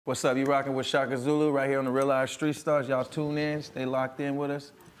What's up? You rocking with Shaka Zulu right here on the RealLyfe Street Stars. Y'all tune in, stay locked in with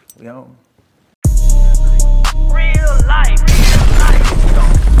us. We on. Real life.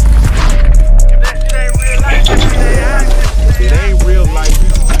 If that shit ain't real life, it ain't real life.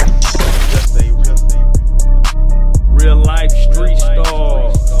 Just a real life street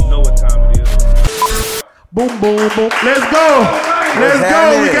stars. You know what time it is. Boom, boom, boom. Let's go. Let's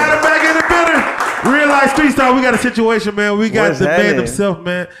go. We got it back in the building. RealLyfe Street Star. We got a situation, man. We got the man himself,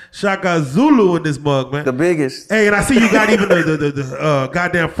 man. Shaka Zulu in this mug, man. The biggest. Hey, and I see you got even the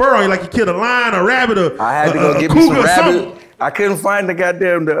goddamn fur on you, like you killed a lion, a rabbit, I had to go get me some rabbit. I couldn't find the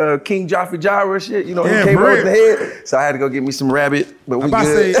goddamn King Joffrey Gyra shit. You know, he came out with the head. So I had to go get me some rabbit. But we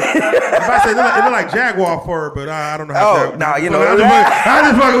good. It look like Jaguar fur, but I don't know how. Oh, nah, you know. I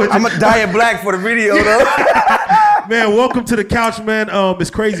just fucking with you. I'm dying black for the video, though. Man, welcome to the couch, man.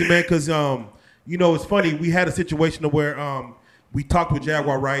 It's crazy, man, because you know, it's funny. We had a situation where we talked with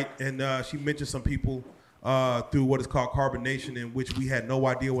Jaguar Wright, and she mentioned some people through what is called carbonation, in which we had no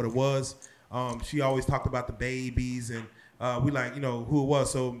idea what it was. She always talked about the babies, and we like, you know, who it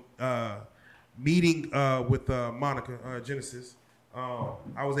was. So meeting with Monica, Genesis,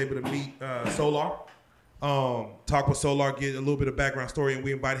 I was able to meet Soular, talk with Soular, get a little bit of background story, and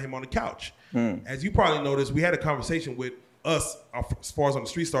we invited him on the couch. As you probably noticed, we had a conversation with us, as far as on the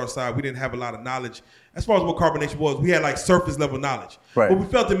Street Star side, we didn't have a lot of knowledge. As far as what carbonation was, we had like surface level knowledge. Right. But we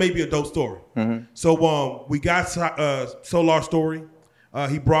felt it may be a dope story. So we got Soular's story.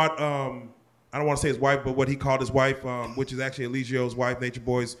 He brought, I don't want to say his wife, but what he called his wife, which is actually Eligio's wife, Nature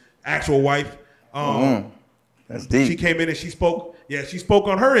Boy's actual wife. That's deep. She came in and she spoke. Yeah, she spoke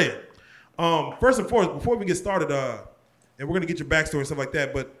on her end. First and foremost, before we get started, and we're going to get your backstory and stuff like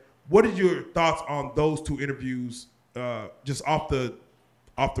that, but what are your thoughts on those two interviews? Just off the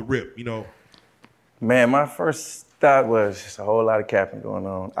rip, you know. Man, my first thought was just a whole lot of capping going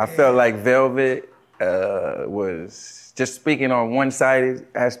on. I felt like Velvet was just speaking on one-sided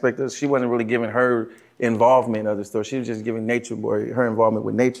aspect of. She wasn't really giving her involvement of the story. She was just giving Nature Boy her involvement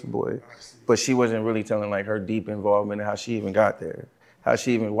with Nature Boy, but she wasn't really telling like her deep involvement and how she even got there, why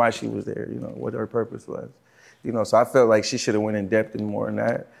she was there, you know, what her purpose was, you know. So I felt like she should have went in depth and more in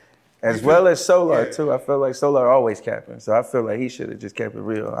that. As well as Soular, too. I felt like Soular always capping. So I feel like he should have just kept it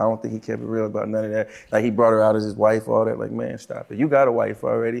real. I don't think he kept it real about none of that. Like, he brought her out as his wife, all that. Like, man, stop it. You got a wife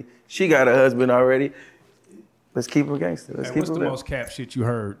already. She got a husband already. Let's keep her gangster. What's the most cap shit you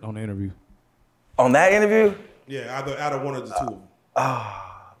heard on the interview? On that interview? Yeah, out of one of the two.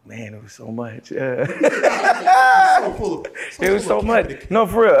 Oh, man, it was so much. It was so much. No,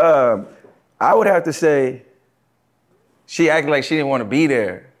 for real. I would have to say she acted like she didn't want to be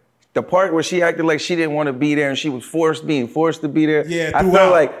there. The part where she acted like she didn't want to be there and she was being forced to be there, I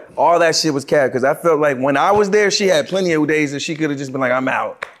felt like all that shit was cap, because I felt like when I was there, she had plenty of days that she could have just been like, I'm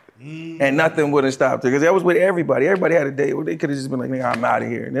out. And nothing would have stopped her, because that was with everybody. Everybody had a day where they could have just been like, nigga, I'm out of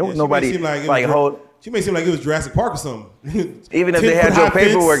here. And there was nobody She may seem like it was Jurassic Park or something. Even if they had your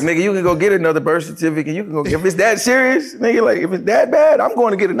paperwork, nigga, you can go get another birth certificate. You can go, if it's that serious, nigga, like, if it's that bad, I'm going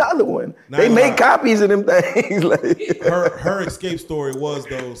to get another one. They make copies of them things. Like, her escape story was,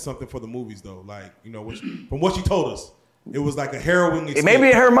 though, something for the movies, though. Like, you know, from what she told us, it was like a harrowing escape. Maybe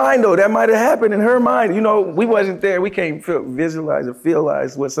in her mind, though, that might have happened in her mind. You know, we wasn't there. We can't visualize or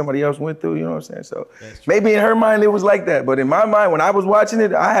feelize what somebody else went through, you know what I'm saying? So maybe in her mind, it was like that. But in my mind, when I was watching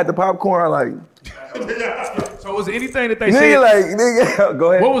it, I had the popcorn, like... So was there anything that they said? Nigga,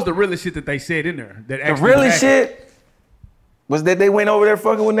 go ahead. What was the realest shit that they said in there? That the realest shit was that they went over there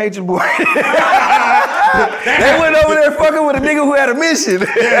fucking with Nature Boy. They went over there fucking with a nigga who had a mission.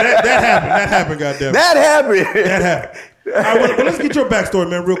 Yeah, that happened. That happened, goddamn. That happened. All right, well, let's get your backstory,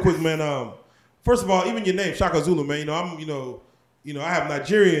 man, real quick, man. First of all, even your name, Shaka Zulu, man. You know, I'm, I have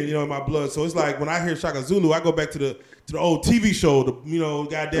Nigerian, in my blood. So it's like when I hear Shaka Zulu, I go back to the old TV show, the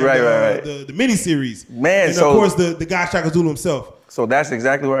miniseries. Man, and of course the guy Shaka Zulu himself. So that's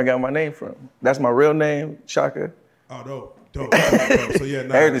exactly where I got my name from. That's my real name, Shaka. Oh, dope. So yeah,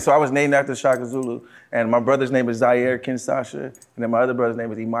 everything. So I was named after Shaka Zulu, and my brother's name is Zaire Kinsasha, and then my other brother's name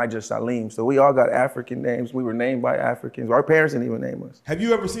is Imajah Salim. So we all got African names. We were named by Africans. Our parents didn't even name us. Have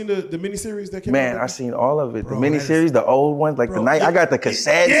you ever seen the miniseries that came out? Man, I seen all of it. Bro, the miniseries, the old ones, like the night. I got the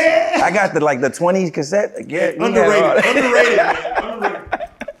cassettes. Yeah. I got the 20 cassette. Yeah, underrated.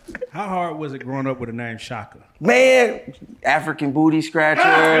 How hard was it growing up with a name Shaka? Man, African booty scratcher.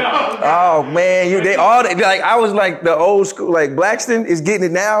 Oh man, I was like the old school, like Blackston is getting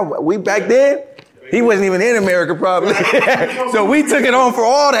it now. We back then, he wasn't even in America probably. So we took it on for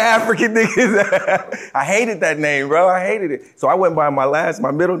all the African niggas. I hated that name, bro. I hated it. So I went by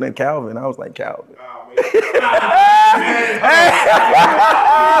my middle name, Calvin. I was like Calvin. Oh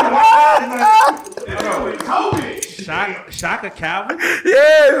Shaka Calvin?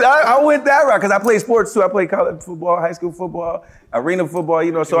 Yeah, I went that route because I played sports too. I played college football, high school football, arena football,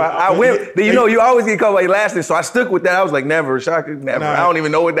 you know. So I went, you know, you always get called by elastic. So I stuck with that. I was like, never, Shaka, never. I don't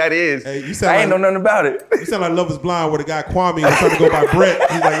even know what that is. Hey, I ain't know nothing about it. You sound like Love is Blind where the guy Kwame was trying to go by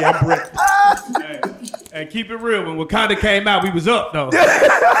Brett. He's like, yeah, I'm Brett. And keep it real, when Wakanda came out, we was up though.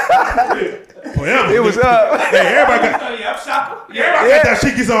 Forever. It was up. Hey, everybody got, I'm Shaka. everybody got that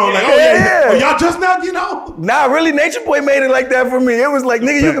shikis on. Like, oh yeah. Oh, y'all just now, you know? Nah, really, Nature Boy made it like that for me. It was like,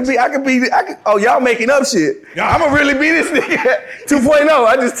 nigga, you could be, I could, oh, y'all making up shit. I'ma really be this nigga 2.0.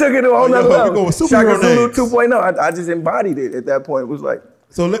 I just took it to a whole nother level. We go with superhero Shaka Zulu names. 2.0. I just embodied it at that point. It was like.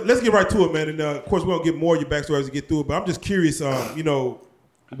 So let's get right to it, man. And of course, we're gonna get more of your backstory as we get through it. But I'm just curious. You know,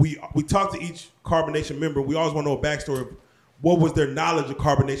 we talk to each Carbonation member. We always want to know a backstory of what was their knowledge of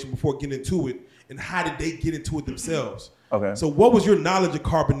carbonation before getting into it, and how did they get into it themselves. Okay. So what was your knowledge of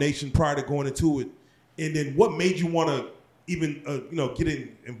carbonation prior to going into it, and then what made you want to even get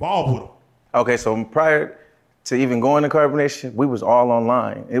involved with them? Okay, so prior to even going to carbonation, we was all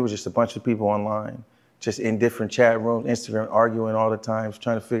online. It was just a bunch of people online, just in different chat rooms, Instagram, arguing all the time,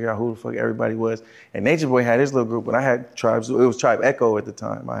 trying to figure out who the fuck everybody was. And Nature Boy had his little group, but I had Tribes. It was Tribe Echo at the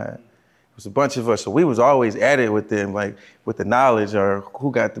time. It was a bunch of us, so we was always at it with them, like with the knowledge, or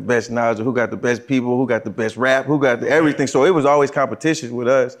who got the best knowledge, or who got the best people, who got the best rap, who got everything. So it was always competition with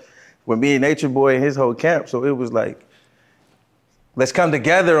us, with me and Nature Boy and his whole camp. So it was like, let's come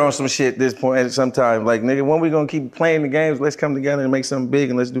together on some shit this point at some time. Like, nigga, when we gonna keep playing the games, let's come together and make something big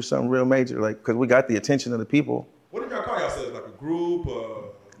and let's do something real major. Like, cause we got the attention of the people. What did y'all call yourselves? Like a group?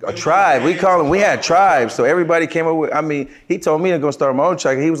 A tribe. We had tribes. So everybody came up with, he told me to go start my own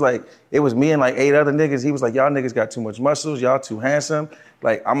track. He was like, it was me and like 8 other niggas. He was like, y'all niggas got too much muscles. Y'all too handsome.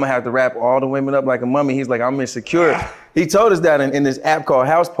 Like, I'm gonna have to wrap all the women up like a mummy. He's like, I'm insecure. He told us that in this app called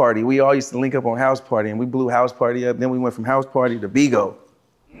House Party. We all used to link up on House Party, and we blew House Party up. Then we went from House Party to Bigo.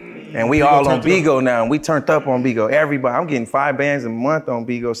 And we all on Bigo now, and we turned up on Bigo. Everybody, I'm getting 5 bands a month on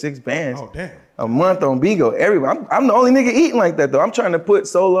Bigo, 6 bands. Oh, damn. A month on Bigo. Everybody, I'm the only nigga eating like that though. I'm trying to put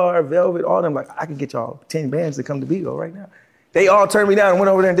Soular, Velvet, all them, like, I could get y'all 10 bands to come to Bigo right now. They all turned me down and went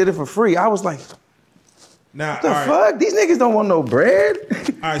over there and did it for free. I was like, now, what the fuck? These niggas don't want no bread.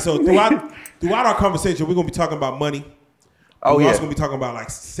 All right, so throughout our conversation, we're gonna be talking about money. We're also gonna be talking about like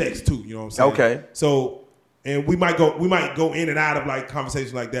sex too, you know what I'm saying? Okay. So, and we might go in and out of like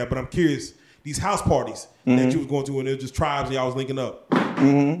conversations like that, but I'm curious, these house parties that you was going to, and it was just tribes and y'all was linking up.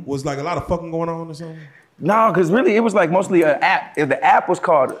 Was like a lot of fucking going on or something? No, because really it was like mostly an app. The app was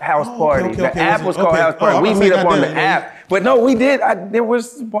called House Party. Okay. The app was called House Party. We meet up on the app. But no, we did. There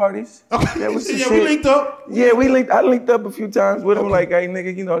was some parties. Okay. There was some shit. We linked up. Yeah, I linked up a few times with him. Like, hey,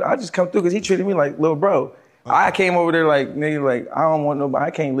 nigga, I just come through because he treated me like little bro. I came over there like, nigga, like, I don't want nobody. I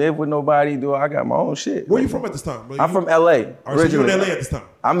can't live with nobody. I got my own shit. Where you from at this time? Bro? I'm from LA. All right, so you're in LA at this time?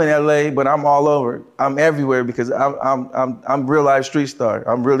 I'm in LA, but I'm all over. I'm everywhere because I'm real life street star.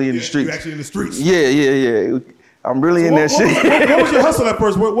 I'm really in the streets. You actually in the streets? Yeah. I'm really in that shit. What was your hustle at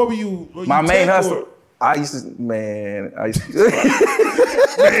first? What were you? My main hustle. I used to. Man, say,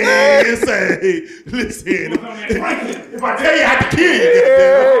 listen. If I tell you, I have to kill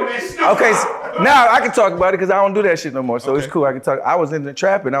you. Okay, so now I can talk about it because I don't do that shit no more. So it's cool. I can talk. I was in the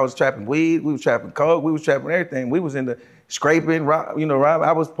trapping. I was trapping weed. We was trapping coke. We was trapping everything. We was in the scraping. Rob.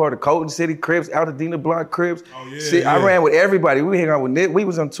 I was part of Colton City Crips, Altadena Block Crips. Oh yeah. Shit, yeah. I ran with everybody. We hang out with Nick. We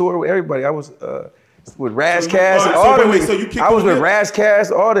was on tour with everybody. I was. With Razcast, all them. I was with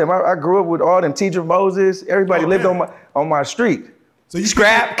Razcast, all them. I grew up with all them. Tidra Moses, everybody lived on my street. So you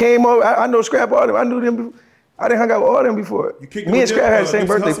Scrap came over. I know Scrap, all them. I knew them. I didn't hang out with all them before. Me and Scrap had the same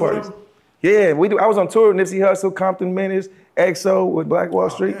birthday parties. Yeah, we do. I was on tour with Nipsey Hussle, Compton Menace, XO with Black Wall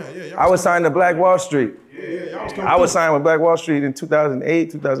Street. I was signed to Black Wall Street. I was signed with Black Wall Street in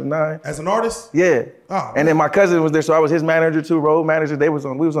 2008, 2009. As an artist? Yeah. Oh, and then my cousin was there, so I was his manager too, road manager. We was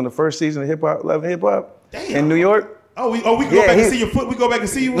on the first season of Love and Hip Hop in New York. We can go back and see your foot. We go back and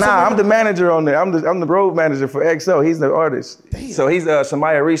see you. Nah, I'm the manager on there. I'm the road manager for XO. He's the artist. Damn. So he's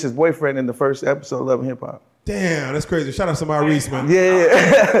Samaya Reese's boyfriend in the first episode of Love and Hip Hop. Damn, that's crazy. Shout out to Samaya Reese, man.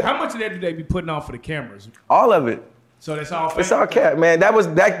 Yeah. How much of that do they be putting on for the cameras? All of it. So that's all. It's all cat, man. That was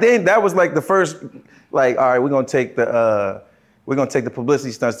back then. That was like the first. Like, all right, we're gonna take the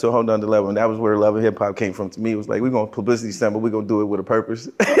publicity stunts to a whole nother level, and that was where Love and Hip Hop came from. To me, it was like we're gonna publicity stunt, but we're gonna do it with a purpose.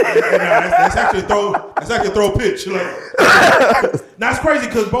 That's actually throw a pitch. Like. Now it's crazy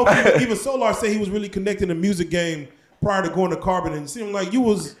because both even Soular said he was really connecting the music game prior to going to Carbon, and it seemed like you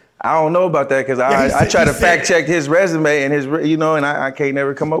was. I don't know about that because I try to fact check his resume and his, and I can't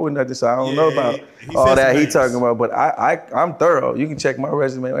never come up with nothing. So I don't know about all that he talking about. But I'm thorough. You can check my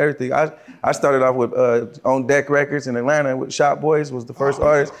resume and everything. I started off with On Deck Records in Atlanta with Shop Boys was the first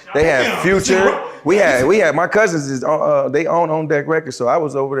artist. They had Future. We had my cousins they own On Deck Records. So I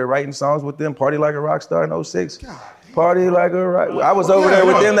was over there writing songs with them. Party Like a Rock Star in 06. Party like a rock. I was over there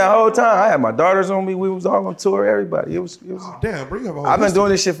with them that whole time. I had my daughters on me. We was all on tour. Everybody. It was. Damn, bro, you have a whole I've been doing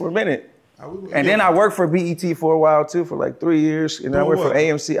this shit for a minute. And then I worked for BET for a while too, for like 3 years. And then I worked for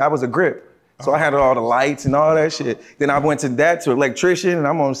AMC. I was a grip. So I handled all the lights and all that shit. Then I went to electrician, and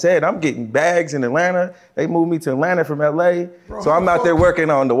I'm on set. I'm getting bags in Atlanta. They moved me to Atlanta from LA. So I'm out there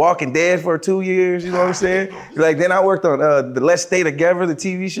working on The Walking Dead for 2 years, you know what I'm saying? Like then I worked on the Let's Stay Together, the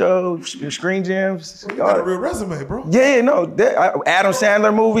TV show, Screen Gems. You got a real resume, bro. Yeah, no, Adam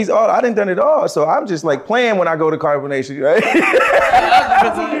Sandler movies, I done done it all. So I'm just like playing when I go to Carbonation, right?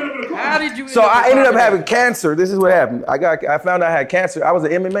 How did you? So I ended up having cancer. This is what happened. I found out I had cancer. I was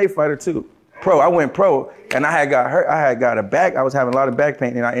an MMA fighter too. I went pro, and I had got hurt. I had got a back. I was having a lot of back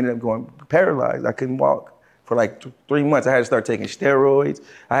pain, and I ended up going paralyzed. I couldn't walk for like 3 months. I had to start taking steroids.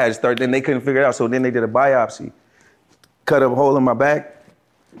 Then they couldn't figure it out, so then they did a biopsy. Cut a hole in my back,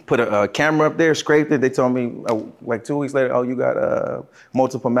 put a camera up there, scraped it. They told me like 2 weeks later, you got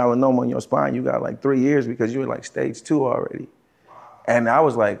multiple myeloma in your spine. You got like 3 years because you were like stage 2 already. And I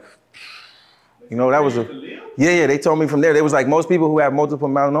was like, that was yeah, they told me from there. They was like, most people who have multiple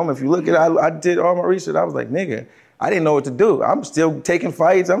myeloma, if you look at it, I did all my research. I was like, nigga, I didn't know what to do. I'm still taking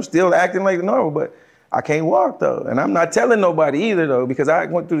fights. I'm still acting like normal, but I can't walk though. And I'm not telling nobody either though, because I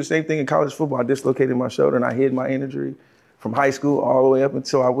went through the same thing in college football. I dislocated my shoulder and I hid my injury from high school all the way up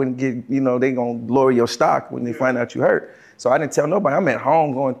until I wouldn't get, they gonna lower your stock when they find out you hurt. So I didn't tell nobody. I'm at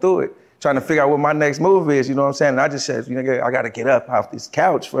home going through it, trying to figure out what my next move is, you know what I'm saying? And I just said, I gotta get up off this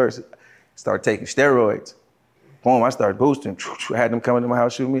couch first. Start taking steroids. Boom, I started boosting. I had them coming to my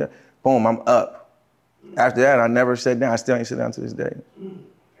house shooting me up. Boom, I'm up. After that, I never sat down. I still ain't sit down to this day.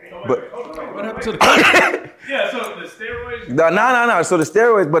 But what happened to the Yeah, so the steroids. No. So the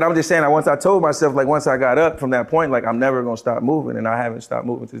steroids, but I'm just saying, once I told myself, like once I got up from that point, like I'm never gonna stop moving, and I haven't stopped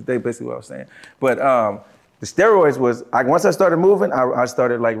moving to this day. Basically, what I was saying. But the steroids was once I started moving, I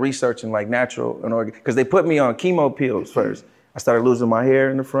started like researching like natural and organic, because they put me on chemo pills first. I started losing my hair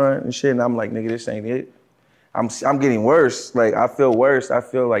in the front and shit, and I'm like, nigga, this ain't it. I'm getting worse. Like, I feel worse. I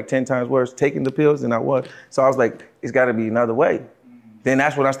feel like 10 times worse taking the pills than I was. So I was like, it's got to be another way. Then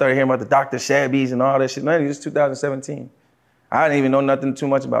that's when I started hearing about the Dr. Shabbies and all that shit. This is 2017. I didn't even know nothing too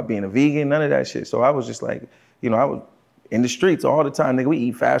much about being a vegan, none of that shit. So I was just like, I was in the streets all the time. Nigga, we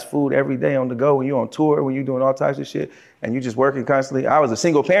eat fast food every day on the go when you're on tour, when you're doing all types of shit, and you just working constantly. I was a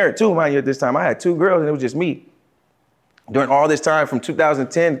single parent too, mind you, at this time. I had 2 girls, and it was just me. During all this time, from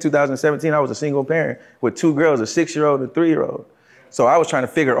 2010 to 2017, I was a single parent with 2 girls, a 6-year-old and a 3-year-old. So I was trying to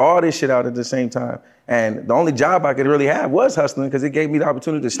figure all this shit out at the same time. And the only job I could really have was hustling, because it gave me the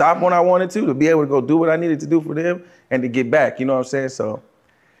opportunity to stop when I wanted to be able to go do what I needed to do for them and to get back, you know what I'm saying? So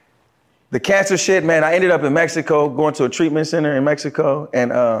the cancer shit, man, I ended up in Mexico, going to a treatment center in Mexico.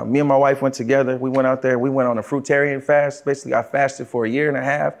 And me and my wife went together. We went out there. We went on a fruitarian fast. Basically, I fasted for 1.5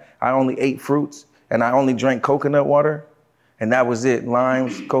 years. I only ate fruits, and I only drank coconut water. And that was it.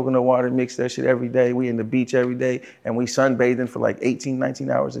 Limes, coconut water, mix that shit every day. We in the beach every day, and we sunbathing for like 18, 19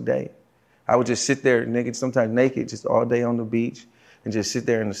 hours a day. I would just sit there, nigga, sometimes naked, just all day on the beach, and just sit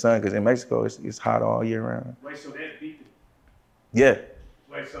there in the sun, because in Mexico, it's hot all year round. Wait, so that beat Yeah.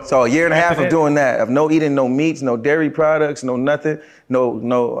 Wait, so 1.5 years of doing that, of no eating no meats, no dairy products, no nothing,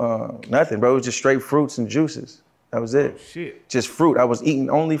 nothing, bro. It was just straight fruits and juices. That was it. Oh, shit. Just fruit. I was eating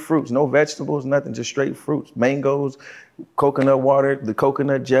only fruits, no vegetables, nothing, just straight fruits. Mangoes, coconut water, the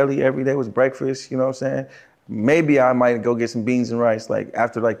coconut jelly every day was breakfast, you know what I'm saying? Maybe I might go get some beans and rice.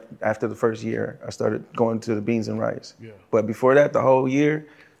 After the first year, I started going to the beans and rice. Yeah. But before that, the whole year,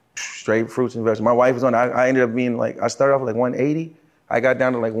 straight fruits and vegetables. My wife was on, I ended up being I started off with like 180. I got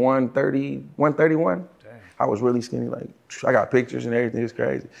down to like 130, 131. I was really skinny, I got pictures and everything, it's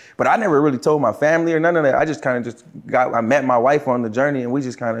crazy. But I never really told my family or none of that. I just kind of I met my wife on the journey, and we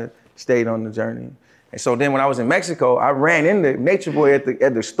just kind of stayed on the journey. And so then when I was in Mexico, I ran into Nature Boy at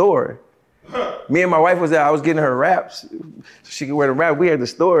the store. Me and my wife was there, I was getting her wraps. So she could wear the wrap. We had the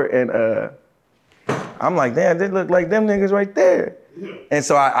store, and I'm like, damn, they look like them niggas right there. And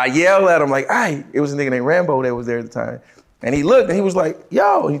so I yelled at him like, "Aye!" It was a nigga named Rambo that was there at the time. And he looked and he was like,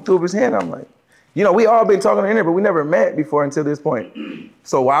 "Yo," he threw up his hand. I'm like, we all been talking on the internet, but we never met before until this point.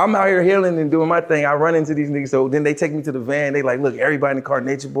 So while I'm out here healing and doing my thing, I run into these niggas. So then they take me to the van. They like, look, everybody in the car,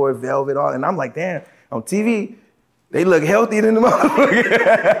 Nature Boy, Velvet, all. And I'm like, damn, on TV, They look healthier than the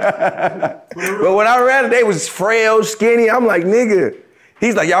motherfucker. But when I ran it, they was frail, skinny. I'm like, nigga.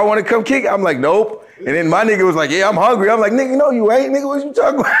 He's like, y'all want to come kick? I'm like, nope. And then my nigga was like, yeah, I'm hungry. I'm like, nigga, no, you ain't. Nigga, what you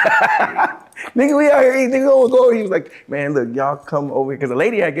talking about? Nigga, we out here eating. Nigga, go. He was like, man, look, y'all come over here. Because the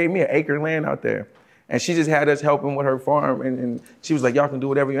lady had gave me an acre of land out there. And she just had us helping with her farm. And she was like, y'all can do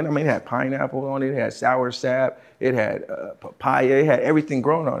whatever you want. I mean, it had pineapple on it. It had sour sap. It had papaya. It had everything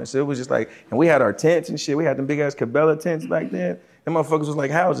growing on it. So it was just like, and we had our tents and shit. We had them big ass Cabela tents back then. Them motherfuckers was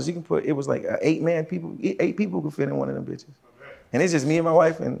like houses. You can put, it was like 8 people could fit in one of them bitches. And it's just me and my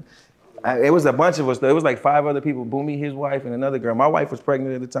wife. And it was a bunch of us though. It was like 5 other people. Boomy, his wife, and another girl. My wife was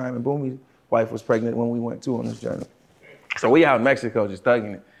pregnant at the time, and Boomy's wife was pregnant when we went too on this journey. So we out in Mexico just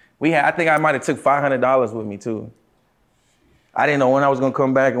thugging it. I think I might have took $500 with me too. I didn't know when I was gonna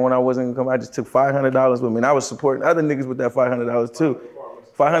come back and when I wasn't gonna come back. I just took $500 with me. And I was supporting other niggas with that $500 too.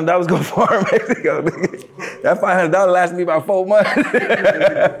 $500 go far in Mexico, nigga. That $500 lasted me about 4 months.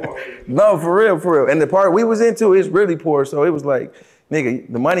 No, for real. And the part we was into is really poor. So it was like,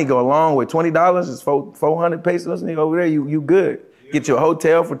 nigga, the money go along with $20 is 400 pesos, nigga, over there, you good. Get you a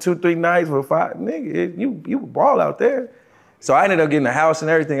hotel for 2-3 nights for 5, nigga, you ball out there. So I ended up getting a house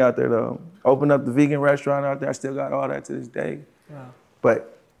and everything out there though. Opened up the vegan restaurant out there. I still got all that to this day. Wow.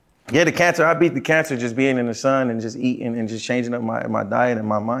 But yeah, the cancer, I beat the cancer just being in the sun and just eating and just changing up my diet and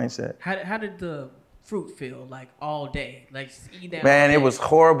my mindset. How did the fruit feel like all day? Like eat that. Man, it was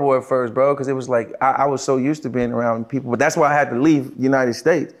horrible at first, bro, because it was like I was so used to being around people. But that's why I had to leave the United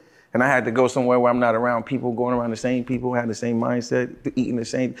States. And I had to go somewhere where I'm not around people, going around the same people, having the same mindset, eating the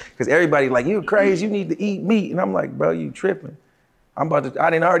same. Because everybody like, you crazy, you need to eat meat. And I'm like, bro, you tripping. I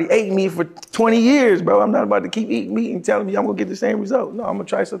didn't already ate meat for 20 years, bro. I'm not about to keep eating meat and telling me I'm gonna get the same result. No, I'm gonna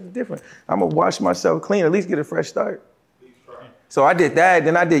try something different. I'm gonna wash myself clean, at least get a fresh start. So I did that,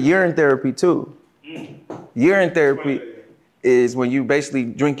 then I did urine therapy too. Urine therapy is when you basically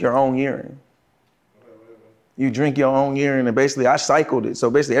drink your own urine. You drink your own urine, and basically I cycled it.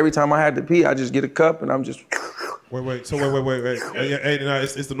 So basically every time I had to pee, I just get a cup and I'm just. Wait. So wait. Hey, no,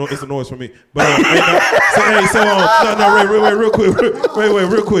 it's the noise for me. But real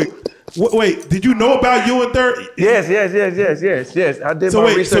quick. Wait, did you know about urine therapy? Yes. I did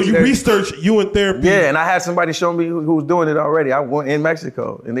my research. So you researched urine therapy? Yeah, and I had somebody show me who was doing it already. I went in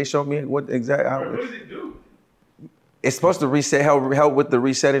Mexico, and they showed me what exactly. What does it do? It's supposed to help with the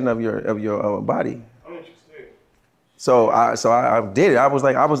resetting of your body. So I did it. I was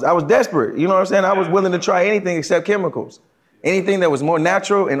desperate. You know what I'm saying? I was willing to try anything except chemicals. Anything that was more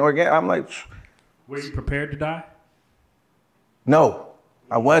natural and organic. I'm like. Were you prepared to die? No,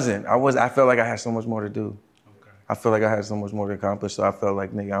 I wasn't. I felt like I had so much more to do. Okay. I felt like I had so much more to accomplish. So I felt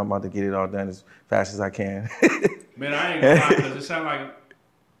like, nigga, I'm about to get it all done as fast as I can. Man, I ain't gonna lie, because it sounds like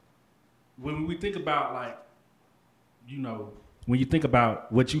when we think about like, you know, when you think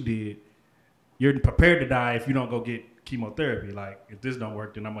about what you did, you're prepared to die if you don't go get chemotherapy. Like, if this don't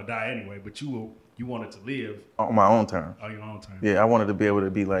work, then I'm gonna die anyway. But you wanted to live on my own terms. On your own terms. Yeah, I wanted to be able to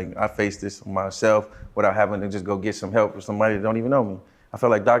be like, I faced this myself without having to just go get some help from somebody that don't even know me. I feel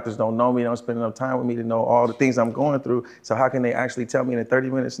like doctors don't know me, don't spend enough time with me to know all the things I'm going through. So how can they actually tell me in a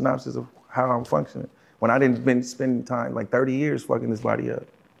 30-minute synopsis of how I'm functioning when I didn't been spending time like 30 years fucking this body up?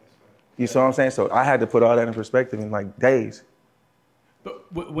 You see what I'm saying? So I had to put all that in perspective in like days.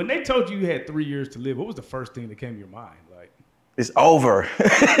 But when they told you had 3 years to live, what was the first thing that came to your mind? Like, it's over.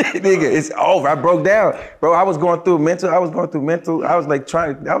 Nigga, it's over. I broke down. Bro, I was going through mental. I was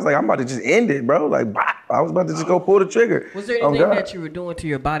like, I'm about to just end it, bro. Like, bah, I was about to just go pull the trigger. Was there anything that you were doing to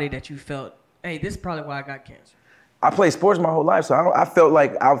your body that you felt, hey, this is probably why I got cancer? I played sports my whole life, so I felt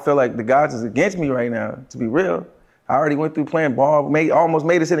like the gods is against me right now, to be real. I already went through playing ball, almost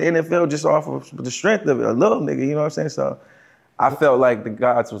made it to the NFL just off of the strength of it, a little nigga, you know what I'm saying? So I felt like the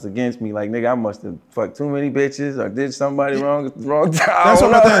gods was against me. Like, nigga, I must have fucked too many bitches or did somebody wrong at the wrong time. That's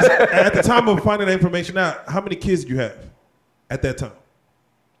what I'm about to ask. At the time of finding that information out, how many kids did you have at that time?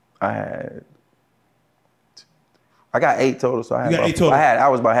 I got 8 total. So I had 8 total. I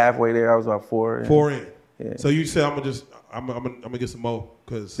was about halfway there. I was about 4. 4 in. Yeah. So you said I'm gonna get some more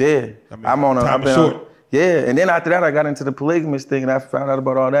because I'm short. Yeah, and then after that I got into the polygamous thing and I found out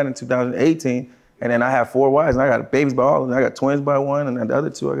about all that in 2018. And then I have 4 wives, and I got babies by all of them. I got twins by one, and then the other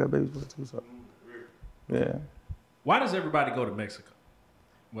 2, I got babies by 2. So, yeah. Why does everybody go to Mexico?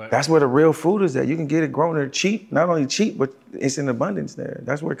 That's where the real food is at. You can get it grown there cheap. Not only cheap, but it's in abundance there.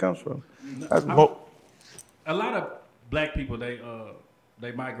 That's where it comes from. A lot of black people,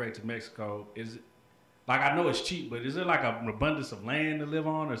 they migrate to Mexico. Is it, like, I know it's cheap, but is it like an abundance of land to live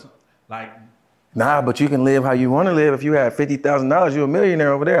on, or something? Like, Nah, but you can live how you want to live. If you have $50,000, you're a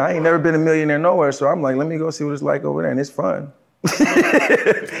millionaire over there. I ain't never been a millionaire nowhere, so I'm like, let me go see what it's like over there, and it's fun.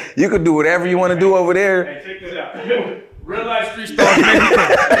 You could do whatever you want to do over there. Hey, check this out. Real life street stars.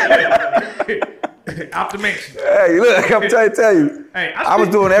 Out the mansion. Hey, look, I'm trying to tell you. Hey, I was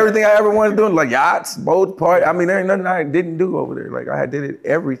doing everything I ever wanted to do, like yachts, boat party. I mean, there ain't nothing I didn't do over there. Like, I did it,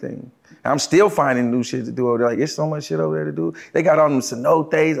 everything. I'm still finding new shit to do over there. Like, there's so much shit over there to do. They got all them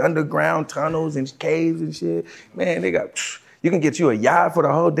cenotes, underground tunnels and caves and shit. Man, they got, you can get you a yacht for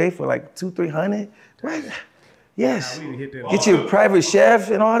the whole day for like $200-300. Right? Yes. Get you a private chef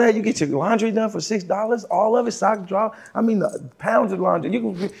and all that. You get your laundry done for $6. All of it, sock draw. I mean, pounds of laundry. You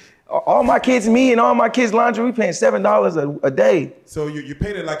can, all my kids, me and all my kids' laundry, we paying $7 a day. So you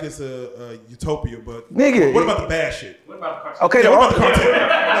paint it like it's a utopia, but Nigga, what about the bad shit? What about the Cartel? Okay, What about the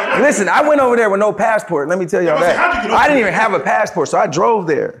Cartel? listen, I went over there with no passport. Let me tell y'all Yeah, how'd you that. get over I didn't there? even have a passport, so I drove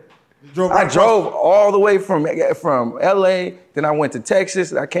there. Right I drove all the way from LA, then I went to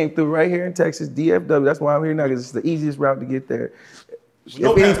Texas. I came through right here in Texas, DFW. That's why I'm here now, because it's the easiest route to get there.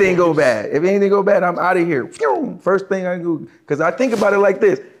 no If anything passport. go bad, I'm out of here. Phew, first thing I do, because I think about it like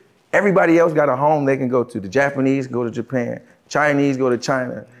this. Everybody else got a home they can go to. The Japanese go to Japan. Chinese go to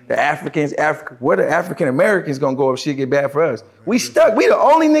China. The Africans, where the African Americans gonna go if shit get bad for us? We stuck. We the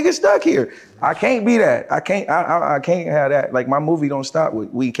only niggas stuck here. I can't be that. I can't have that. Like, my movie don't stop with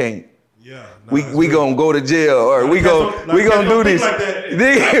we can't. Yeah. We gonna go to jail, or we gonna do this. Like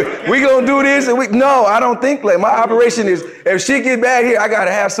that. We gonna do this, and no, I don't think like my operation is. If shit get bad here, I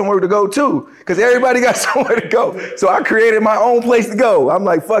gotta have somewhere to go too, because everybody got somewhere to go. So I created my own place to go. I'm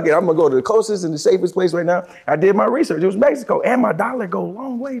like, fuck it, I'm gonna go to the closest and the safest place right now. I did my research. It was Mexico, and my dollar go a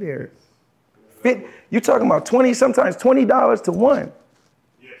long way there. You talking about sometimes $20 to one.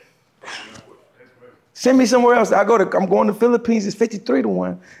 Send me somewhere else. I'm going to Philippines, it's 53 to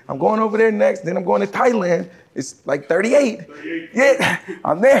 1. I'm going over there next, then I'm going to Thailand, it's like 38. Yeah,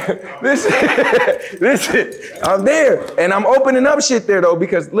 I'm there. Listen, I'm there. And I'm opening up shit there though,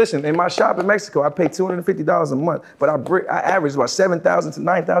 because listen, in my shop in Mexico, I pay $250 a month, but I average about $7,000 to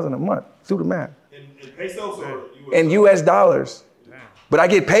 $9,000 a month. Do the math. In pesos or US? In US dollars. But I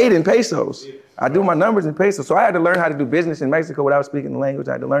get paid in pesos. I do my numbers in pesos. So I had to learn how to do business in Mexico without speaking the language.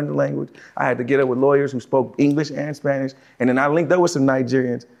 I had to learn the language. I had to get up with lawyers who spoke English and Spanish. And then I linked up with some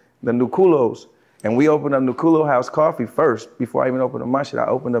Nigerians, the Nukulos. And we opened up Nukulo House Coffee first. Before I even opened up my shit, I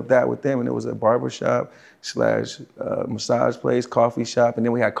opened up that with them. And it was a barbershop / massage place, coffee shop. And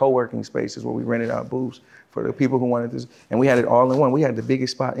then we had co-working spaces where we rented out booths for the people who wanted this. And we had it all in one. We had the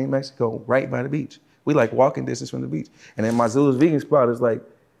biggest spot in Mexico right by the beach. We like walking distance from the beach. And then my Zulu's vegan spot is like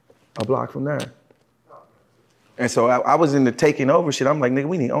a block from there. And so I was into taking over shit. I'm like, nigga,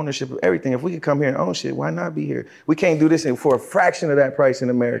 we need ownership of everything. If we could come here and own shit, why not be here? We can't do this for a fraction of that price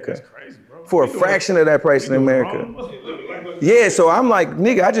in America. That's crazy, bro. For a fraction of that price in America. Yeah, so I'm like,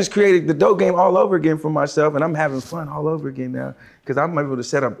 nigga, I just created the dope game all over again for myself, and I'm having fun all over again now, because I'm able to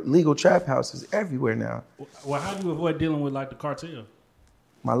set up legal trap houses everywhere now. Well, how do you avoid dealing with like the cartel?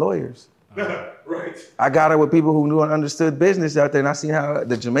 My lawyers. Right. I got it with people who knew and understood business out there, and I seen how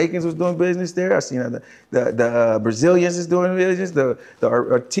the Jamaicans was doing business there. I seen how the Brazilians is doing business, the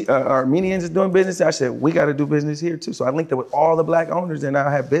Armenians is doing business. I said, we got to do business here too. So I linked up with all the black owners, and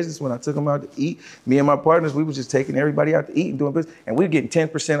I had business when I took them out to eat. Me and my partners, we was just taking everybody out to eat and doing business, and we were getting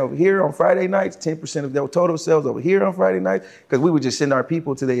 10% over here on Friday nights, 10% of their total sales over here on Friday nights, because we would just send our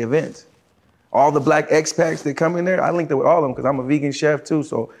people to the events. All the black expats that come in there, I linked up with all of them because I'm a vegan chef too,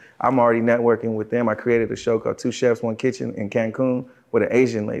 so I'm already networking with them. I created a show called Two Chefs, One Kitchen in Cancun with an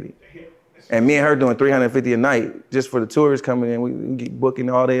Asian lady. And me and her doing $350 a night just for the tourists coming in. We get booking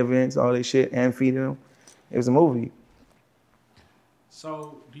all their events, all their shit, and feeding them. It was a movie.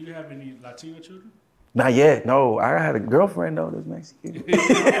 So, do you have any Latino children? Not yet, no. I had a girlfriend though that's Mexican.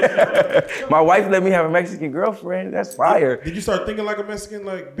 My wife let me have a Mexican girlfriend. That's fire. Did you start thinking like a Mexican,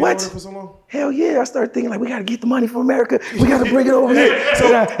 like being What? over there for so long? Hell yeah, I started thinking like, we gotta get the money from America. We gotta bring it over here.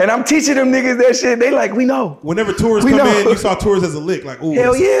 And I'm teaching them niggas that shit. They like, we know. Whenever tourists We come know. in, you saw tourists as a lick, like, ooh.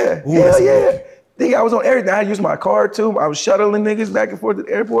 Hell that's- yeah, ooh, hell that's a yeah. lick. Nigga, I was on everything. I used my car too. I was shuttling niggas back and forth to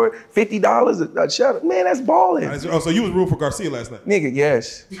the airport. $50 a shuttle. Man, that's balling. Oh, so you was rooting for Garcia last night? Nigga,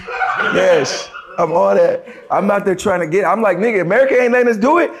 yes. Yes. I'm all that. I'm out there trying to get, I'm like, nigga, America ain't letting us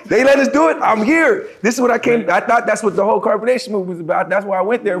do it. They let us do it. I'm here. This is what I came, I thought that's what the whole carbonation movement was about. That's why I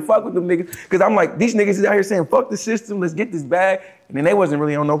went there and fuck with them niggas. Because I'm like, these niggas is out here saying, fuck the system, let's get this bag. And then they wasn't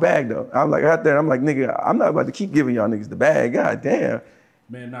really on no bag though. I'm like out there, I'm like, nigga, I'm not about to keep giving y'all niggas the bag. God damn.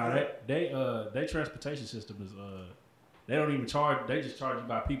 Man, nah, they transportation system is They don't even charge. They just charge you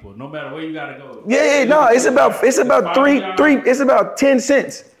by people. No matter where you gotta go. Yeah, no, it's about it's about 10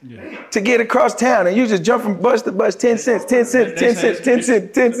 cents to get across town, and you just jump from bus to bus, 10 cents, 10 cents, 10 cents, 10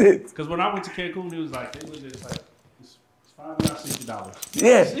 cents, 10 cents. Because when I went to Cancun, it was like it's $5 now $60.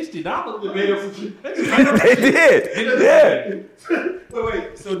 Yeah. $60. They did. Yeah.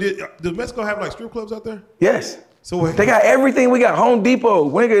 Wait. So does Mexico have like strip clubs out there? Yes. So wait. They got everything. We got Home Depot.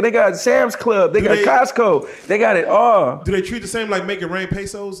 They got Sam's Club. They got Costco. They got it all. Do they treat the same like make it rain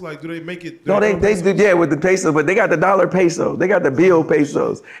pesos? Like, do they make it? No, they do, yeah, with the peso, but they got the dollar peso. They got the bill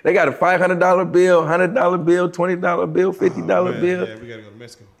pesos. They got a $500 bill, $100 bill, $20 bill, $50 bill. Yeah, we gotta go to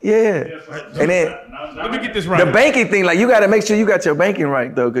Mexico. Yeah. And then Let me get this right. the banking thing, like you got to make sure you got your banking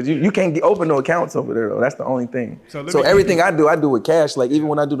right though, because you can't open no accounts over there though. That's the only thing. So everything I do with cash. Like even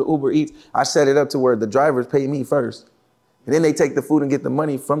when I do the Uber Eats, I set it up to where the drivers pay me first. And then they take the food and get the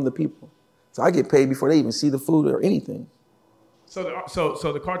money from the people. So I get paid before they even see the food or anything. So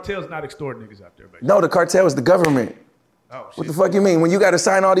the cartel's not extorting niggas out there, basically. No, the cartel is the government. Oh, shit. What the fuck you mean? When you got to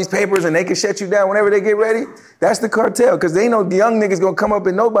sign all these papers and they can shut you down whenever they get ready? That's the cartel. Because they know the young niggas going to come up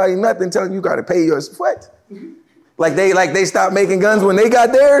and nobody nothing telling you got to pay yours. What? Like they stopped making guns when they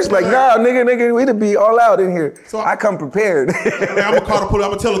got theirs? Like, nah, nigga, we'd be all out in here. So I come prepared. I'm gonna call the police. I'm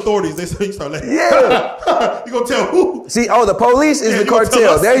gonna tell authorities. They say you start laughing. Yeah. You gonna tell who? See, the police is the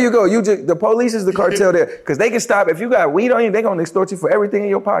cartel. There you go. The police is the cartel there. Because they can stop. If you got weed on you, they gonna extort you for everything in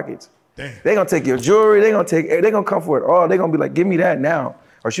your pockets. Damn. They gonna take your jewelry. They gonna come for it all. They gonna be like, give me that now.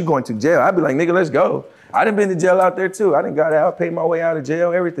 Or she going to jail. I'd be like, nigga, let's go. I done been to jail out there too. I done got out, paid my way out of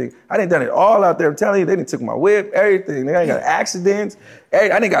jail, everything. I done done it all out there. I'm telling you, they done took my whip, everything. They got accidents. I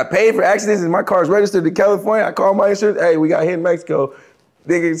done got paid for accidents and my car's registered to California. I called my insurance. Hey, we got hit in Mexico.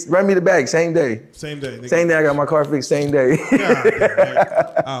 Niggas, run me the bag, same day. Same day. Nigga. Same day I got my car fixed, same day.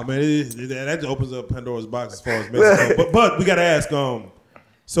 Oh man, that just opens up Pandora's box as far as Mexico. But we gotta ask,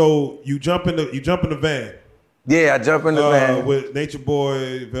 so you jump in the van. Yeah, I jump in the van with Nature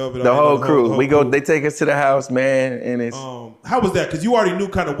Boy, Velvet, the whole crew. They take us to the house, man, and it's. How was that? Because you already knew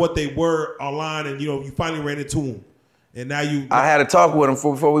kind of what they were online, and you finally ran into them, and now you. I had a talk with him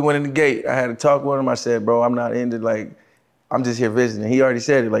before we went in the gate. I had a talk with him. I said, bro, I'm not into I'm just here visiting. He already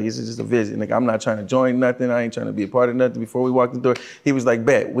said it, it's just a visit. Like I'm not trying to join nothing. I ain't trying to be a part of nothing. Before we walked the door, he was like,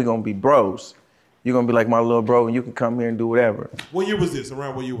 bet, we're gonna be bros. You're gonna be like my little bro, and you can come here and do whatever. What year was this?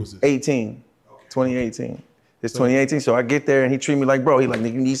 Around what year was this? 18, 2018. It's 2018, so I get there and he treat me like bro. He like,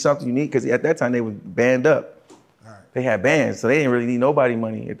 nigga, you need something you need? Because at that time they was banned up. All right. They had bands, so they didn't really need nobody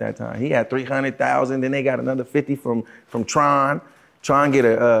money at that time. He had 300,000, then they got another 50 from Tron. Tron get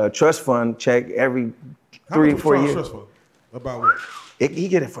a trust fund check every 3 or 4 years. Trust fund? About what? He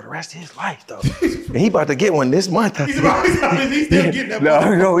get it for the rest of his life though. And he about to get one this month. He's still getting that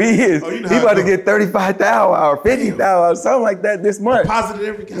money. No, he is. You know he about to get 35,000 or 50,000 or something like that this month. Deposited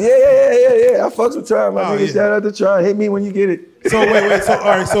every guy. Yeah. I fucks with Tron, my nigga. Shout out to Tron. Hit me when you get it. So wait. So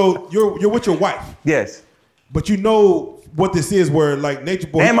all right. So you're with your wife. Yes. But you know what this is, where like Nature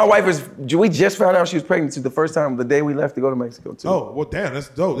Boy. And my wife we just found out she was pregnant the first time the day we left to go to Mexico too. Oh, well, damn, that's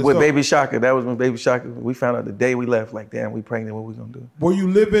dope. With baby Shaka. That was when baby Shaka, we found out the day we left, like, damn, we pregnant, what we gonna do? Were you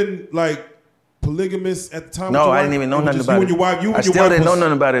living like polygamous at the time? No, I didn't even know nothing about it. You and your wife, I still didn't know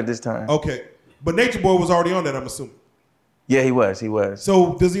nothing about it at this time. Okay. But Nature Boy was already on that, I'm assuming. Yeah, he was.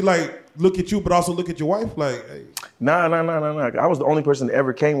 So does he like look at you, but also look at your wife? Like, hey. No. I was the only person that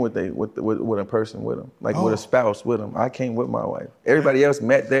ever came with a person with him, with a spouse with him. I came with my wife. Everybody else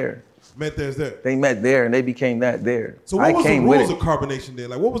met there. Met there. They met there and they became that there. So what was the rules of carbonation there?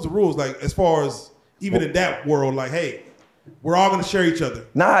 Like, what was the rules like as far as even in that world? Like, hey, we're all gonna share each other.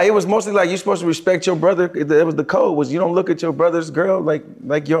 Nah, it was mostly like you're supposed to respect your brother. It was the code was you don't look at your brother's girl like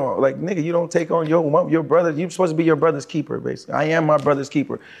y'all. Like, nigga, you don't take on your brother. You're supposed to be your brother's keeper, basically. I am my brother's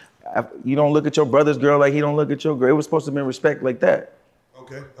keeper. You don't look at your brother's girl like he don't look at your girl. It was supposed to be respect like that.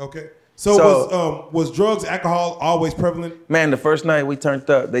 Okay. So was drugs, alcohol always prevalent? Man, the first night we turned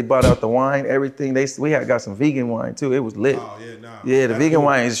up, they bought out the wine, everything. We had got some vegan wine too. It was lit. Oh yeah, nah. Yeah, the vegan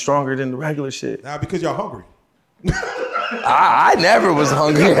wine is stronger than the regular shit. Nah, because y'all hungry. I never was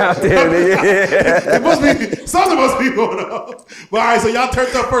hungry out there. It something must be going on. But all right, so y'all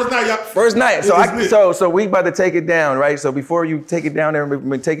turned up first night. First night. So we about to take it down, right? So before you take it down there,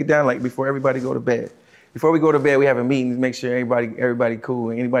 we take it down like before everybody go to bed. Before we go to bed, we have a meeting to make sure everybody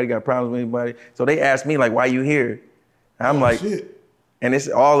cool. Anybody got problems with anybody? So they asked me like, why you here? And I'm like, shit. And it's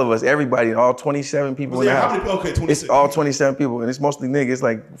all of us, everybody, all 27 people in the house. Okay, 27. It's all 27 people, and it's mostly niggas,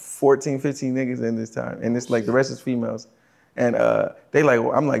 like 14, 15 niggas in this time. And it's like the rest is females. And they like,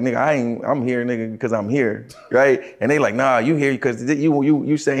 I'm like, nigga, I'm here, nigga, because I'm here, right? And they like, nah, you here because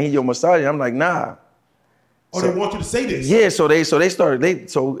you saying he your massage. I'm like, nah. Oh, they want you to say this? Yeah, so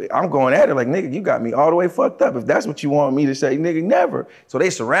I'm going at it like, nigga, you got me all the way fucked up. If that's what you want me to say, nigga, never. So they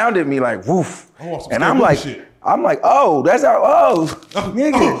surrounded me like, woof. And I'm like, oh, that's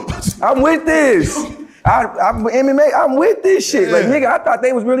nigga, I'm with this. I'm MMA, I'm with this shit. Like, nigga, I thought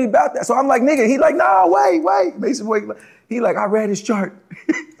they was really about that. So I'm like, nigga, he like, no, wait. Mason Boy, he like, I read his chart.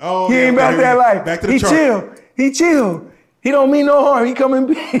 Oh, he ain't about that life. Back to the chart. He chill. He don't mean no harm. He come in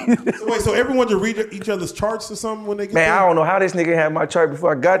peace. So wait, so everyone just read each other's charts or something when they get there? I don't know how this nigga had my chart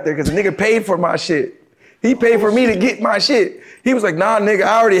before I got there, because the nigga paid for my shit. He paid for me to get my shit. He was like, nah, nigga,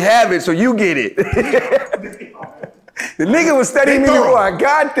 I already have it, so you get it. The nigga was studying me before I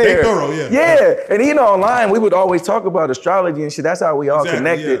got there. They thorough, yeah. Yeah, and online, we would always talk about astrology and shit. That's how we all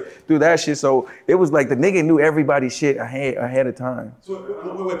connected through that shit. So it was like the nigga knew everybody's shit ahead of time.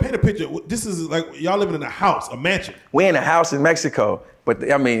 So wait, paint a picture. This is like y'all living in a house, a mansion. We in a house in Mexico,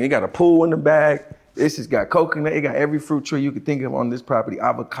 but I mean, it got a pool in the back. This has got coconut. It got every fruit tree you could think of on this property.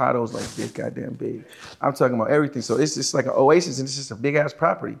 Avocados like this goddamn big. I'm talking about everything. So it's just like an oasis, and it's just a big ass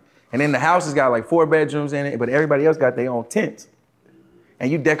property. And then the house has got like 4 bedrooms in it, but everybody else got their own tents.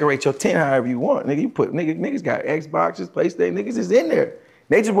 And you decorate your tent however you want. Nigga, you put niggas got Xboxes, PlayStation, niggas is in there.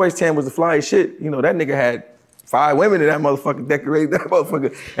 Nature Boy's tent was the flyest shit. You know, that nigga had 5 women in that motherfucker, decorated that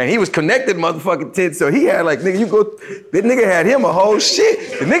motherfucker. And he was connected motherfucking tent, so he had like, that nigga had him a whole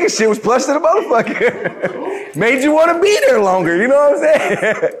shit. The nigga shit was plush to the motherfucker. Made you want to be there longer, you know what I'm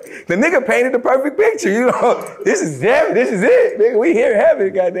saying? The nigga painted the perfect picture, you know? This is it, nigga, we here having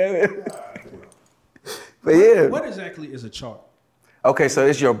it, goddamn it. But yeah. What exactly is a chart? Okay, so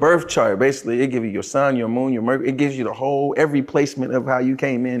it's your birth chart. Basically, it gives you your sun, your moon, your Mercury. It gives you every placement of how you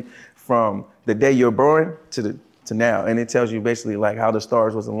came in from the day you're born to now. And it tells you basically like how the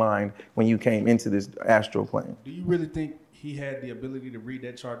stars was aligned when you came into this astral plane. Do you really think he had the ability to read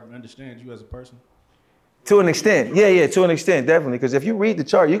that chart and understand you as a person? To an extent. Yeah, to an extent, definitely. Because if you read the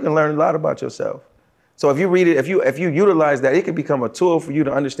chart, you can learn a lot about yourself. So if you read it, if you utilize that, it can become a tool for you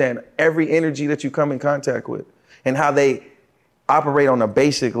to understand every energy that you come in contact with and how they operate on a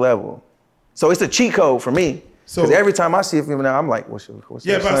basic level. So it's a cheat code for me. Because every time I see a female now, I'm like, what's her but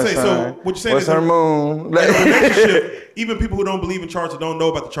I say, so what you're saying what's is her moon? Like, in a relationship, even people who don't believe in charts or don't know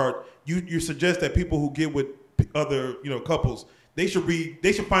about the chart, you suggest that people who get with other couples, they should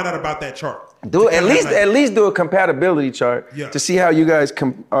find out about that chart. Do at least do a compatibility chart to see how you guys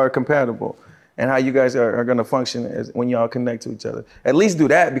are compatible and how you guys are going to function when y'all connect to each other. At least do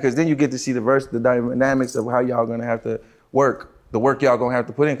that, because then you get to see the dynamics of how y'all going to have to work, the work y'all going to have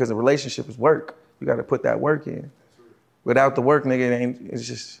to put in, because a relationship is work. You got to put that work in. Without the work, nigga, it's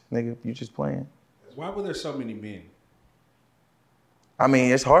just, nigga, you just playing. Why were there so many men? I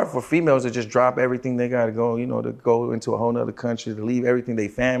mean, it's hard for females to just drop everything they got to go, to go into a whole nother country, to leave everything, their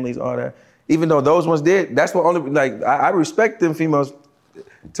families, all that. Even though those ones did, that's what only, like, I respect them females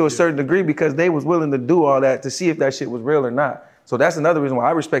to a certain degree, because they was willing to do all that to see if that shit was real or not. So that's another reason why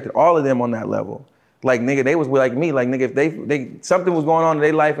I respected all of them on that level. Like, nigga, they was like me. Like, nigga, if they something was going on in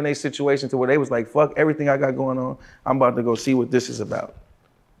their life and their situation to where they was like, fuck everything I got going on, I'm about to go see what this is about.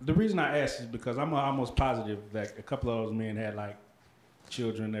 The reason I asked is because I'm almost positive that a couple of those men had like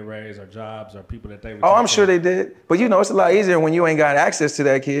children they raised or jobs or people that they would. Oh, I'm sure they did. But it's a lot easier when you ain't got access to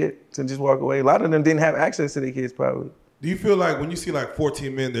that kid to just walk away. A lot of them didn't have access to their kids probably. Do you feel like when you see like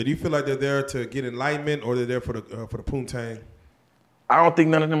 14 men there, do you feel like they're there to get enlightenment, or they're there for the poontang? I don't think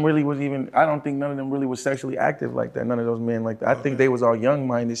none of them really was sexually active like that. None of those men like that. I think they was all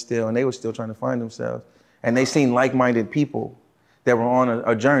young-minded still, and they were still trying to find themselves. And they seen like-minded people that were on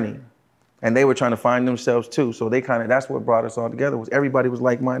a journey, and they were trying to find themselves too. So that's what brought us all together, was everybody was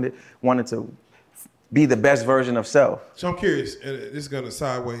like-minded, wanted to be the best version of self. So I'm curious, and this is going to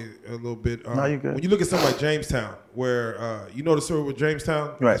sideways a little bit. No, you're good. When you look at something like Jamestown, where you know the story with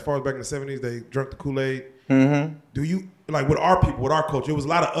Jamestown, right, as far as back in the 70s, they drank the Kool-Aid. Mm-hmm. Do you, like with our people, with our culture, it was a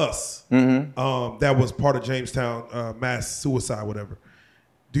lot of us that was part of Jamestown mass suicide, whatever.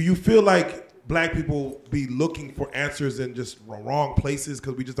 Do you feel like black people be looking for answers in just wrong places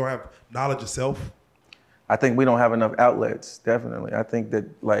because we just don't have knowledge of self? I think we don't have enough outlets, definitely. I think that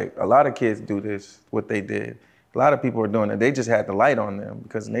like a lot of kids do this, what they did. A lot of people are doing it. They just had the light on them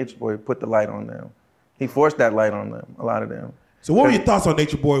because Nature Boy put the light on them. He forced that light on them, a lot of them. So what were your thoughts on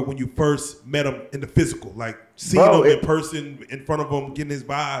Nature Boy when you first met him in the physical? Like seeing him in person, in front of him, getting his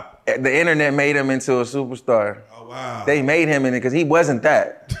vibe? The internet made him into a superstar. Oh, wow. They made him in it because he wasn't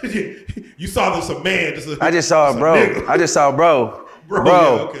that. You saw this a man. I just saw a bro. I just saw bro. Bro.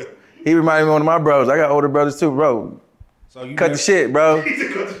 Yeah, okay. He reminded me of one of my bros. I got older brothers too, bro. So you cut the shit, bro.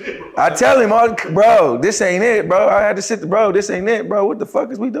 I tell him, bro, this ain't it, bro. I had to sit, bro, this ain't it, bro. What the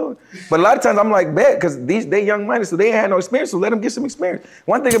fuck is we doing? But a lot of times I'm like, bet, because they young-minded, so they ain't had no experience, so let them get some experience.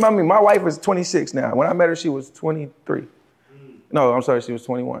 One thing about me, my wife is 26 now. When I met her, she was 23. No, I'm sorry, she was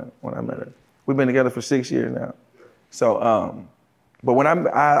 21 when I met her. We've been together for 6 years now. So, but when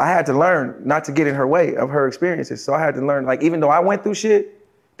I had to learn not to get in her way of her experiences. So I had to learn, like, even though I went through shit,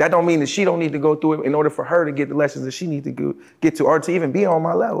 that don't mean that she don't need to go through it in order for her to get the lessons that she needs to get to, or to even be on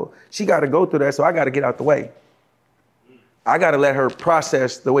my level. She got to go through that, so I got to get out the way. I got to let her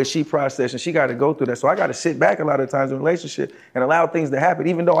process the way she processed, and she got to go through that. So I got to sit back a lot of times in a relationship and allow things to happen,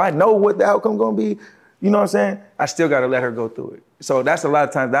 even though I know what the outcome going to be. You know what I'm saying? I still got to let her go through it. So that's a lot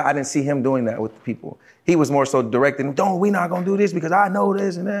of times that I didn't see him doing that with people. He was more so directing, we not going to do this because I know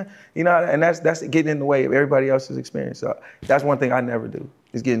this and that. You know, and that's getting in the way of everybody else's experience. So that's one thing I never do,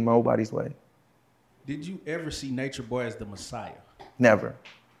 is getting my nobody's way. Did you ever see Nature Boy as the Messiah? Never.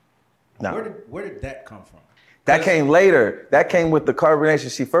 No. Where did that come from? That came later. That came with the carbonation.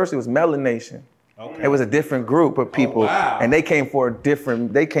 See, first it was melanation. Okay. It was a different group of people, and they came for a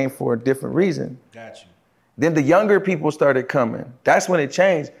different reason. Got you. Then the younger people started coming. That's when it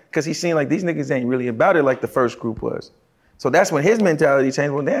changed, because he seen like these niggas ain't really about it like the first group was. So that's when his mentality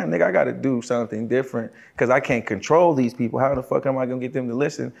changed. Well, damn, nigga, I got to do something different because I can't control these people. How the fuck am I going to get them to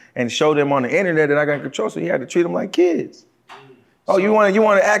listen and show them on the internet that I got control? So he had to treat them like kids. Oh, you want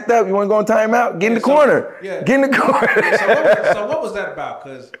to act up? You want to go in timeout? Get in the corner. Yeah. Get in the corner. So what was that about?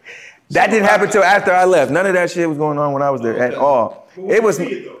 Because that didn't happen till after I left. None of that shit was going on when I was there at all. It was.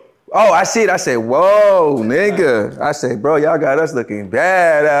 Oh, I see it. I said, whoa, nigga. I said, bro, y'all got us looking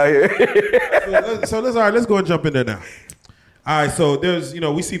bad out here. So let's go and jump in there now. All right, so there's,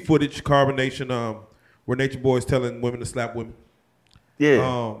 we see footage, carbonation, where Nature Boy is telling women to slap women.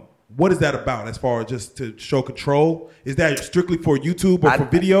 Yeah. What is that about as far as just to show control? Is that strictly for YouTube or for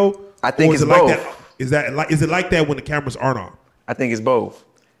video? I think it's both. Is it like that when the cameras aren't on? I think it's both.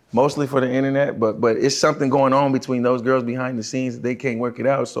 Mostly for the internet, but it's something going on between those girls behind the scenes that they can't work it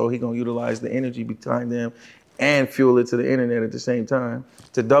out, so he gonna utilize the energy behind them and fuel it to the internet at the same time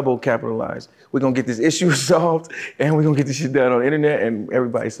to double capitalize. We're gonna get this issue solved and we're gonna get this shit done on the internet, and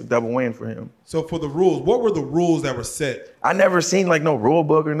everybody's a double win for him. So for the rules, what were the rules that were set? I never seen like no rule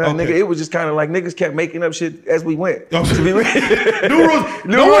book or nothing, nigga. It was just kind of like niggas kept making up shit as we went. New rules.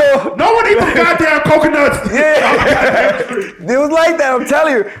 No one even goddamn coconuts. Yeah. It was like that, I'm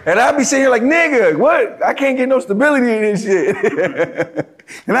telling you. And I'd be sitting here like, nigga, what? I can't get no stability in this shit.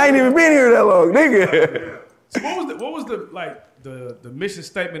 And I ain't even been here that long, nigga. So what was the mission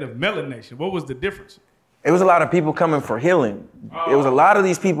statement of melanation? What was the difference? It was a lot of people coming for healing. It was a lot of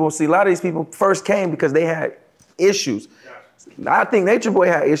these people. See, a lot of these people first came because they had issues. I think Nature Boy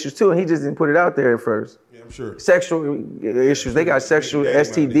had issues too, and he just didn't put it out there at first. Yeah, I'm sure. Sexual issues. They got sexual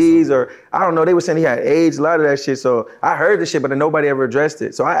STDs, or I don't know. They were saying he had AIDS, a lot of that shit. So I heard the shit, but then nobody ever addressed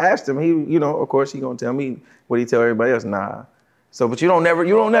it. So I asked him. He, of course, he gonna tell me what he tell everybody else. Nah. So, but you don't never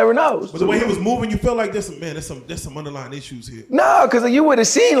know. But the way he was moving, you felt like there's some underlying issues here. No, because you would have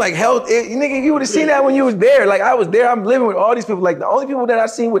seen like health, nigga. You would have seen that when you was there. Like I was there. I'm living with all these people. Like the only people that I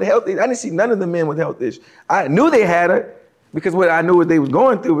seen with health, I didn't see none of the men with health issues. I knew they had it because I knew what they was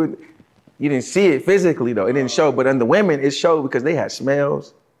going through. But you didn't see it physically though. It didn't show. But on the women, it showed because they had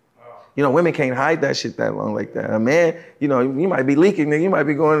smells. Women can't hide that shit that long like that. A man, you might be leaking, nigga. You might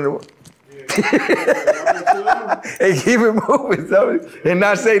be going to. And keep it moving, and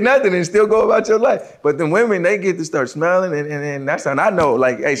not say nothing and still go about your life. But the women, they get to start smelling, and that's how I know,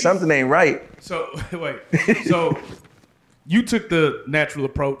 like, hey, something ain't right. So, wait. So, you took the natural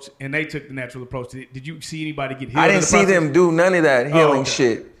approach, and they took the natural approach. Did you see anybody get healed? I didn't see them do none of that healing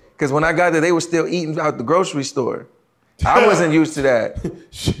shit. Because when I got there, they were still eating out the grocery store. I wasn't used to that.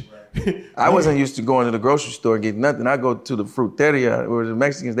 I wasn't used to going to the grocery store and getting nothing. I go to the fruteria, where the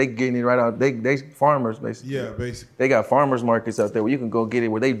Mexicans, they getting it right out. They farmers, basically. Yeah, basically. They got farmers markets out there where you can go get it,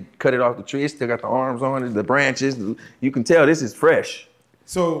 where they cut it off the tree. It still got the arms on it, the branches. You can tell this is fresh.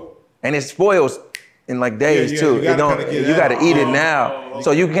 So, and it spoils in like days too. You got to eat it now.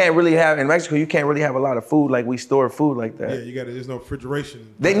 So you can't really have, in Mexico, you can't really have a lot of food like we store food like that. Yeah, there's no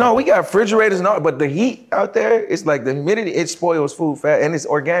refrigeration. We got refrigerators and all, but the heat out there, it's like the humidity, it spoils food fast, and it's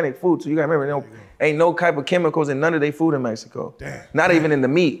organic food. So you got to remember, ain't no type of chemicals in none of their food in Mexico. Not even in the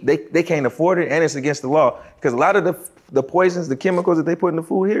meat. They can't afford it, and it's against the law. Because a lot of the poisons, the chemicals that they put in the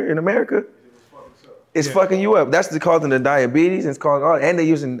food here in America, it's fucking you up. That's causing the diabetes. It's causing and they're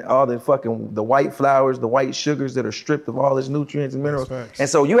using all the white flours, the white sugars that are stripped of all its nutrients and minerals. And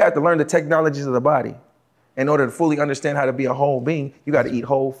so you have to learn the technologies of the body in order to fully understand how to be a whole being. You got to eat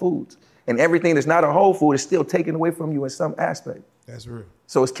whole foods. And everything that's not a whole food is still taken away from you in some aspect. That's real.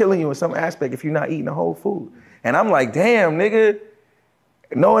 So it's killing you in some aspect if you're not eating the whole food. And I'm like, damn, nigga,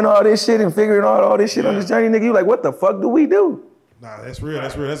 knowing all this shit and figuring out all this shit on this journey, nigga, you like, what the fuck do we do? Nah, that's real.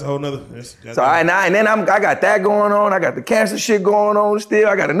 That's real. That's a whole nother. So I got that going on. I got the cancer shit going on still.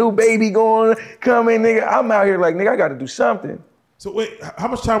 I got a new baby coming, nigga. I'm out here like, nigga, I got to do something. So wait, how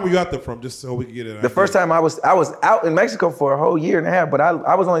much time were you out there from, just so we can get it? The first time I was out in Mexico for a whole year and a half, but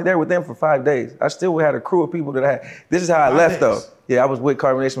I was only there with them for 5 days. I still had a crew of people that I had. This is how I left though. Yeah, I was with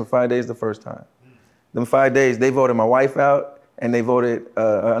Carbonation for 5 days the first time. Them 5 days, they voted my wife out, and they voted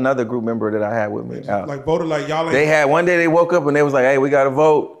another group member that I had with me out. Like voted like y'all ain't. They had one day they woke up and they was like, hey, we got to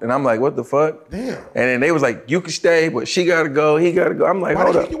vote. And I'm like, what the fuck? Damn. And then they was like, you can stay, but she got to go, he got to go. I'm like, Why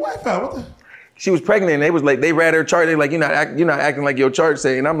hold did up. you get your wife out? What the? She was pregnant and they was like, they read her chart. They like, you're not acting like your chart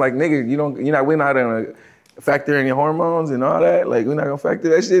say. And I'm like, nigga, we're not gonna factor in your hormones and all that. Like, we're not gonna factor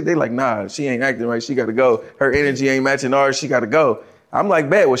that shit. They like, nah, she ain't acting right. She gotta go. Her energy ain't matching ours. She gotta go. I'm like,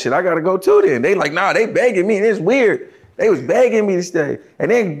 bet, well, shit, I gotta go too then. They like, nah, they begging me. And it's weird. They was begging me to stay. And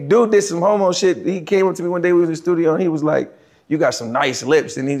then dude did some homo shit. He came up to me one day, we was in the studio and he was like, you got some nice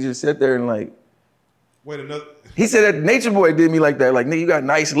lips. And he just sat there and like, wait, another. he said that Nature Boy did me like that. Like, nigga, you got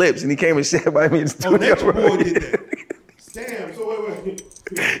nice lips. And he came and sat by me in the studio. Oh, Nature Boy did that. Damn, so wait.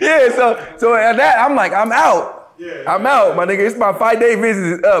 Yeah, so at that, I'm like, I'm out. I'm out, my nigga. It's my 5-day visit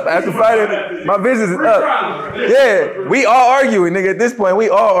is up. After 5 days, my visit is up. Yeah, we all arguing, nigga. At this point, we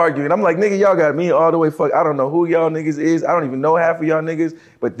all arguing. I'm like, nigga, y'all got me all the way fucked. I don't know who y'all niggas is. I don't even know half of y'all niggas.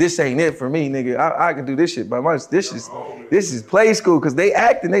 But this ain't it for me, nigga. I can do this shit by myself. This is play school because they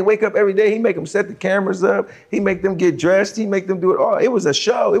act and they wake up every day. He make them set the cameras up. He make them get dressed. He make them do it all. It was a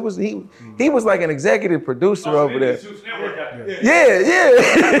show. It was he was like an executive producer over there. Yeah.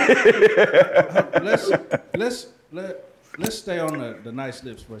 Let's stay on the nice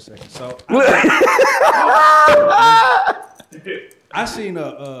lips for a second. So I seen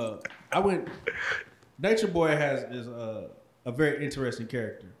Nature Boy is a very interesting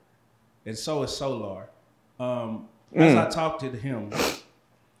character, and so is Soular. As I talked to him,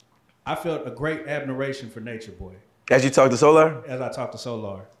 I felt a great admiration for Nature Boy. As you talked to Soular? As I talked to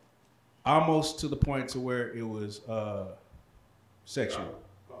Soular, almost to the point to where it was sexual.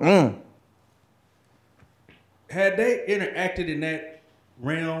 Had they interacted in that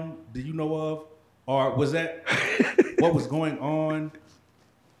realm, do you know of? Or was that what was going on?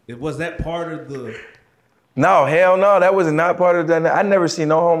 Was that part of the... No, hell no. That was not part of that. I never seen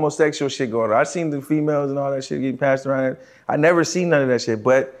no homosexual shit going on. I seen the females and all that shit getting passed around. I never seen none of that shit.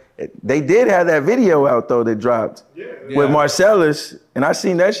 But they did have that video out, though, that dropped with Marcellus. And I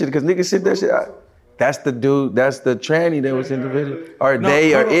seen that shit because niggas sent that shit out. That's the dude, that's the tranny that was in the video. Or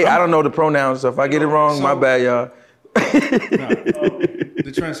they, or it. I don't know the pronouns, so if I get it wrong, my bad, y'all.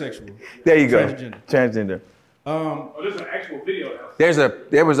 The transsexual. There you go. Transgender. There's an actual video now.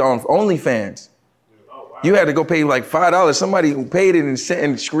 There was on OnlyFans. You had to go pay like $5. Somebody paid it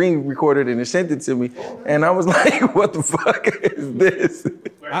and screen recorded it and sent it to me. And I was like, what the fuck is this?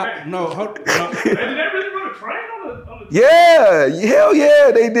 No. Did they really run a train on the Yeah, hell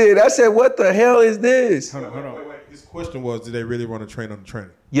yeah, they did. I said, what the hell is this? Hold on. Wait. This question was, did they really run a train on the train?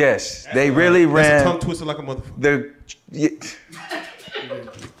 Yes, they really ran. That's a tongue twister like a motherfucker.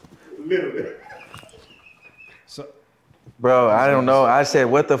 Literally. So, bro, I don't know. I said,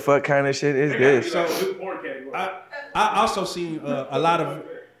 what the fuck kind of shit is this? So, I also seen a lot of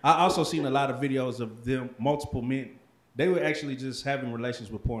videos of them, multiple men. They were actually just having relations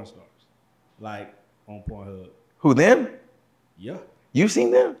with porn stars, like on Pornhub. Who, them? Yeah. You seen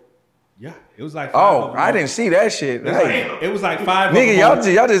them? Yeah. It was like 5 of them. I didn't see that shit. It was like 5 nigga, of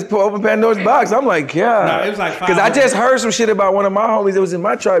them. y'all just open Pandora's box. I'm like, yeah. No, it was like 5 because I just heard some shit about one of my homies that was in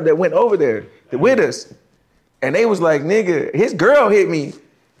my tribe that went over there with us. And they was like, nigga, his girl hit me.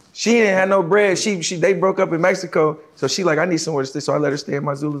 She didn't have no bread. They broke up in Mexico. So she like, I need somewhere to stay. So I let her stay at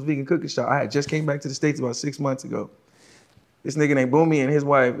my Zulu's vegan cooking shop. I had just came back to the States about 6 months ago. This nigga named Boomy and his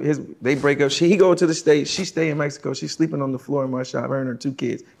wife, they break up. He go to the States. She stay in Mexico. She's sleeping on the floor in my shop, her and her 2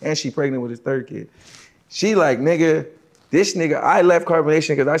 kids. And she pregnant with his 3rd kid. She like, nigga, this nigga, I left Carbonation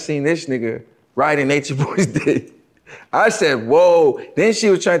because I seen this nigga riding Nature Boy's dick. I said, whoa. Then she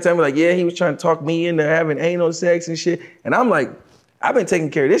was trying to tell me like, yeah, he was trying to talk me into having anal sex and shit. And I'm like, I've been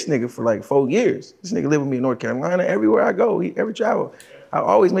taking care of this nigga for like 4 years. This nigga live with me in North Carolina. Everywhere I go, every travel. I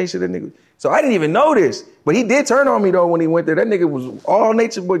always make sure that nigga. So I didn't even know this. But he did turn on me though when he went there. That nigga was all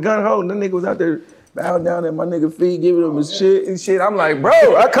Nature Boy gun ho. And that nigga was out there bowing down at my nigga feet, giving him his shit and shit. I'm like, bro,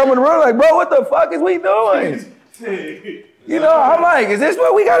 I come in the room like, bro, what the fuck is we doing? You know, I'm like, is this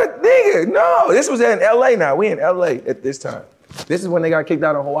what we got to, nigga? No, this was in LA now. We in LA at this time. This is when they got kicked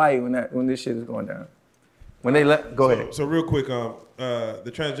out of Hawaii when this shit is going down. When they go ahead. So real quick,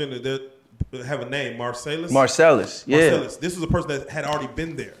 the transgender they have a name, Marcellus. Marcellus, yeah. Marcellus. This was a person that had already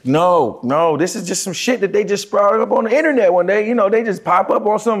been there. No, this is just some shit that they just sprouted up on the internet one day. You know, they just pop up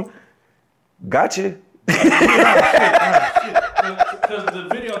on some. Gotcha. Because the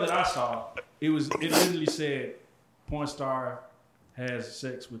video that I saw, it literally said porn star has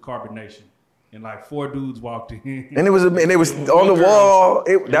sex with carbonation, and like 4 dudes walked in. And it was on the wall.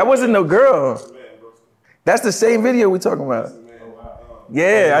 That wasn't no girl. That's the same video we talking about.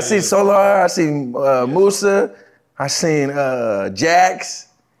 Yeah, I seen Solar, I seen Musa, I seen Jax,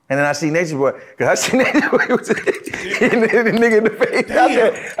 and then I seen Nature Boy. Cause I seen Nature Boy was hitting the nigga in the face.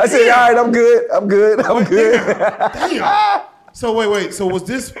 I said, all right, I'm good. Damn. So wait. So was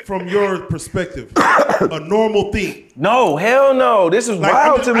this from your perspective a normal thing? No, hell no. This is like,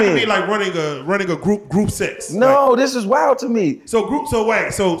 wild to me. I mean, like running a group sex. No, this is wild to me. So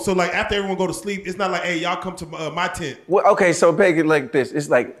like after everyone go to sleep, it's not like, hey, y'all come to my tent. Well, okay, so take it like this. It's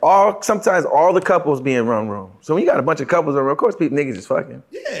like sometimes all the couples be in one room. So when you got a bunch of couples in a room, of course niggas is fucking.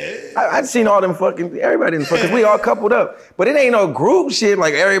 Yeah. I've seen all them fucking, everybody in the fucking, we all coupled up. But it ain't no group shit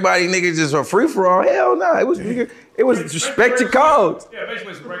like everybody niggas just a free for all. Hell no. It was respect your codes. Yeah,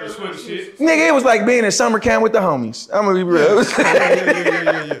 basically some regular swing shit. Nigga, it was like being in summer camp with the homies. I'm gonna be real.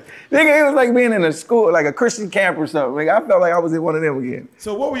 Yeah. Nigga, it was like being in a school, like a Christian camp or something. Like, I felt like I was in one of them again.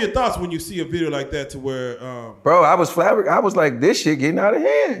 So what were your thoughts when you see a video like that to where... Bro, I was flabbergasted. I was like, this shit getting out of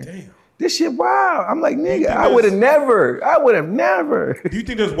hand. Damn. This shit wild. I'm like, nigga, I would have never. Do you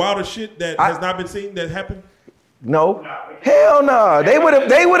think there's wilder shit that has not been seen that happened? No. Hell no. They would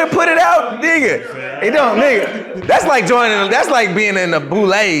have put it out, nigga. It don't, nigga. That's like being in the boule.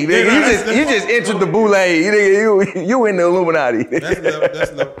 Nigga. You just entered the boule. Nigga, you in the Illuminati.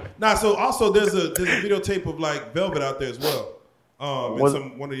 That's love. Nah, so also there's a videotape of like Velvet out there as well. And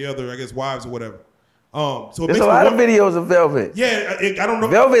one of the other, I guess, wives or whatever. So there's a lot of videos of Velvet. Yeah, I don't know.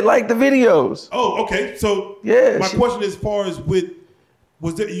 Velvet liked the videos. Oh, okay. So yeah, my question as far as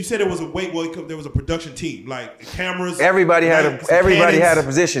you said it was there was a production team, like cameras. Everybody had a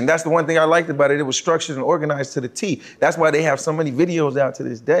position. That's the one thing I liked about it. It was structured and organized to the T. That's why they have so many videos out to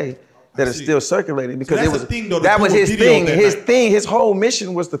this day that are still circulating, because so that was his thing. His whole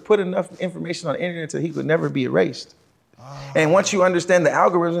mission was to put enough information on the internet so he could never be erased. And once you understand the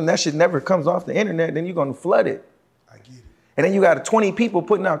algorithm, that shit never comes off the internet, then you're gonna flood it. I get it. And then you got 20 people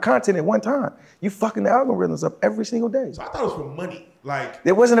putting out content at one time. You fucking the algorithms up every single day. So I thought it was for money. Like,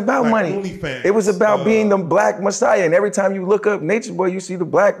 it wasn't about money. OnlyFans. It was about being the black messiah. And every time you look up Nature Boy, you see the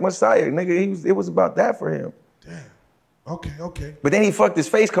black messiah. Nigga, it was about that for him. Damn. Okay. But then he fucked his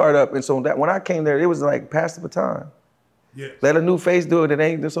face card up. And so that when I came there, it was like pass the baton. Yeah. Let a new face do it. It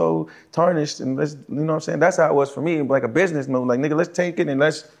ain't this old tarnished. And let's, you know what I'm saying? That's how it was for me. Like a business move. Like, nigga, let's take it and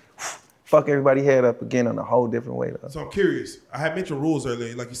let's fuck everybody head up again on a whole different way. Though. So I'm curious. I had mentioned rules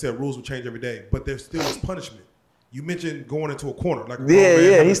earlier. Like you said, rules will change every day. But there still is punishment. You mentioned going into a corner. Like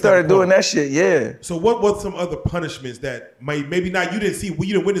he started doing that shit, yeah. So what were some other punishments that maybe not you didn't see, you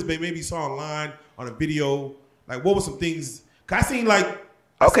didn't witness, but maybe you saw online on a video? Like, what were some things? Cause I seen like...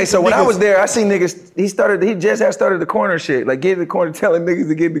 Okay, so when I was there, I seen niggas, he just had started the corner shit. Like, get in the corner, telling niggas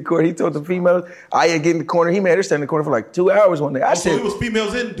to get in the corner. He told the females, I ain't get in the corner. He made her stand in the corner for like 2 hours one day. So it was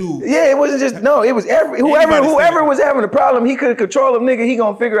females and dudes? Yeah, it wasn't just, no, it was whoever was having a problem, he couldn't control them, nigga, he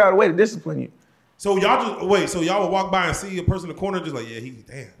gonna figure out a way to discipline you. So y'all would walk by and see a person in the corner just like, yeah,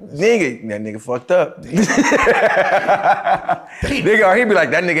 damn. That nigga fucked up. Nigga, or he'd be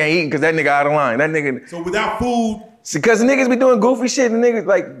like, that nigga ain't eating because that nigga out of line. That nigga. So without food. Because the niggas be doing goofy shit and niggas,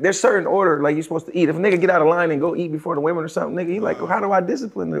 like, there's certain order, like, you're supposed to eat. If a nigga get out of line and go eat before the women or something, nigga, he like, how do I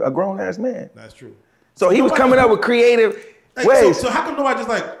discipline a grown-ass man? That's true. So he was coming up with creative ways. So how come nobody just,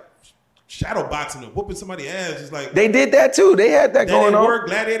 like, shadow boxing or whooping somebody's ass? Just like they did that too. They had that going on. Work,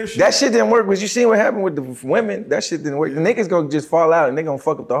 gladiator shit. That shit didn't work because you seen what happened with the women. That shit didn't work. The niggas gonna just fall out and they gonna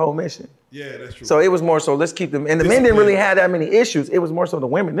fuck up the whole mission. Yeah, that's true. So it was more so let's keep them. And the men didn't really have that many issues. It was more so the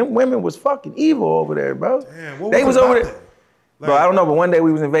women. Them women was fucking evil over there, bro. Damn, what they was over there. Like, bro, I don't know, but one day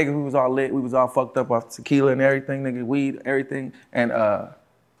we was in Vegas. We was all lit. We was all fucked up off tequila and everything, nigga, weed, everything, and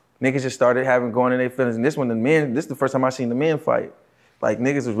niggas just started going in their feelings. And this is the first time I seen the men fight. Like,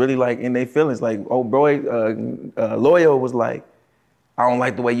 niggas was really, like, in their feelings. Like, old boy, Loyal was like, I don't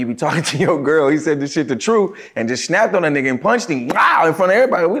like the way you be talking to your girl. He said this shit the truth and just snapped on a nigga and punched him, wow, in front of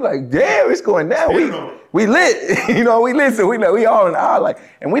everybody. We like, damn, it's going down. We lit. You know, we lit. So we all in the aisle, like,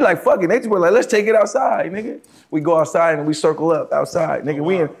 and we like, fuck it. They just were like, let's take it outside, nigga. We go outside and we circle up outside.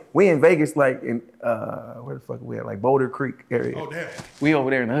 Nigga, We in Vegas, like in where the fuck we at? Like Boulder Creek area. Oh damn. We over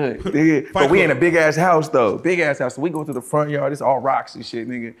there in the hood, nigga. But we in a big ass house though, big ass house. So we go to the front yard. It's all rocks and shit,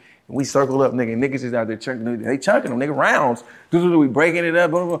 nigga. And we circle up, nigga. Niggas is out there chunking. They chunking them, nigga. Rounds. We breaking it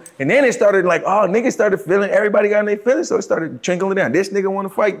up. Blah, blah, blah. And then it started like, oh, niggas started feeling. Everybody got in their feelings, so it started trickling down. This nigga want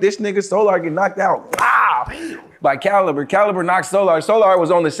to fight. This nigga Soular get knocked out. Wow. By Caliber. Caliber knocked Soular. Soular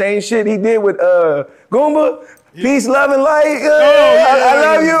was on the same shit he did with Goomba. Yeah. Peace, love, and light. I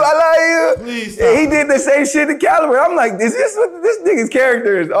love you. I love you. Please stop. He did the same shit to Caliber. I'm like, is this what this nigga's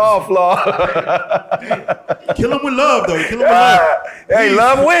character is all flawed? Kill him with love, though. Kill him with love. Hey,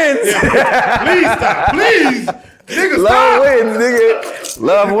 love wins. Yeah. Please stop. Please. Nigga, love stop. Wins, nigga.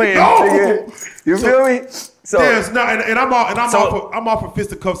 Love wins, nigga. You feel me? So I'm off for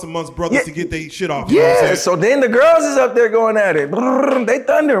fisticuffs amongst brothers to get their shit off. Yeah. You know what I'm so then the girls is up there going at it. They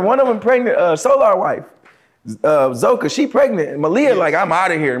thunder. One of them pregnant. Soular wife. Zoka, she pregnant. And Malia, like, I'm out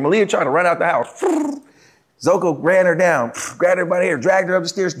of here. Malia trying to run out the house. Zoka ran her down, grabbed her by the hair, dragged her up the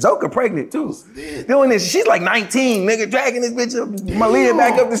stairs. Zoka pregnant too. Doing this. She's like 19, nigga, dragging this bitch up. Malia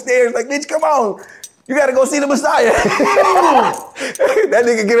back up the stairs, like, bitch, come on. You gotta go see the Messiah. That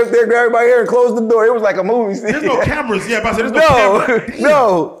nigga get up there, grab her by the hair, and close the door. It was like a movie scene. There's no cameras. Yeah, but there's no cameras.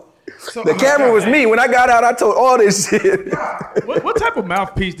 No. So, the camera was me. When I got out, I told all this shit. What type of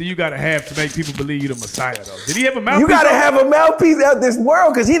mouthpiece do you got to have to make people believe you the Messiah, though? Did he have a mouthpiece? You got to have a mouthpiece out this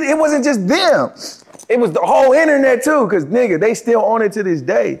world, because it wasn't just them. It was the whole internet, too, because, nigga, they still on it to this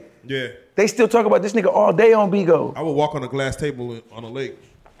day. Yeah. They still talk about this nigga all day on Bigo. I would walk on a glass table on a lake.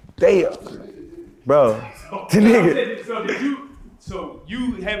 Damn. Bro. The nigga. So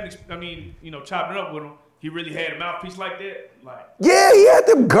you haven't, chopping up with him, he really had a mouthpiece like that? Like, yeah, he had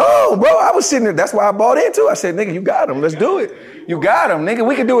to go, bro. I was sitting there. That's why I bought into it. I said, nigga, you got him. Let's do it. You got him, nigga.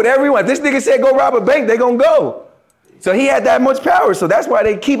 We can do it everyone. This nigga said go rob a bank, they gonna go. So he had that much power. So that's why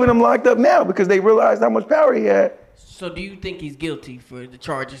they keeping him locked up now, because they realized how much power he had. So do you think he's guilty for the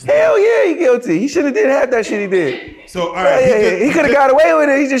charges? Hell yeah, he guilty. He shouldn't have have that shit he did. So all right, he could have got away with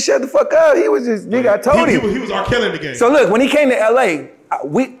it. He just shut the fuck up. He was just, nigga, I told him. He was R. Kelly in the game. So look, when he came to LA,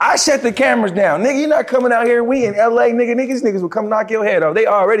 I shut the cameras down. Nigga, you're not coming out here. We in LA, nigga. Niggas will come knock your head off. They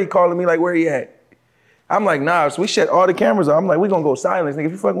already calling me like, where he at? I'm like, nah. So we shut all the cameras off. I'm like, we gonna go silence. Nigga,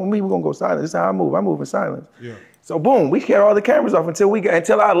 if you fucking with me, we gonna go silence. This is how I move. I move in silence. Yeah. So boom, we shut all the cameras off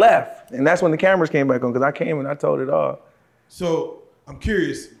until I left. And that's when the cameras came back on, because I came and I told it all. So I'm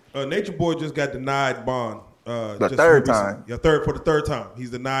curious. Nature Boy just got denied bond. The third time. Yeah, for the third time. He's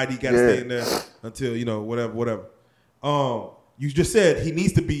denied. He got to stay in there until, whatever. You just said he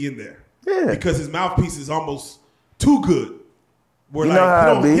needs to be in there. Yeah. Because his mouthpiece is almost too good. Where he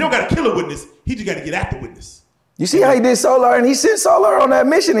don't got to kill a witness. He just got to get at the witness. You see how he did Soular, and he sent Soular on that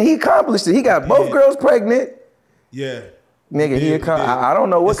mission, and he accomplished it. He got both girls pregnant. Yeah. Nigga, I don't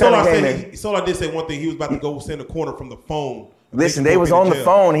know what kind of game. Soular did say one thing. He was about to go send a corner from the phone. Listen, they was on the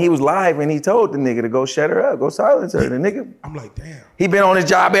phone. He was live, and he told the nigga to go shut her up, go silence her. The nigga, I'm like, damn. He been on his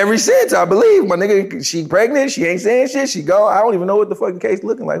job ever since, I believe. My nigga, she pregnant. She ain't saying shit. She go. I don't even know what the fucking case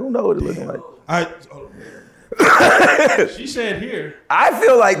looking like. Who knows what it looking like? She said here. I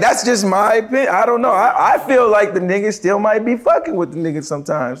feel like that's just my opinion. I don't know. I feel like the nigga still might be fucking with the nigga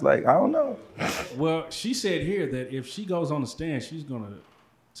sometimes. Like, I don't know. Well, she said here that if she goes on the stand, she's gonna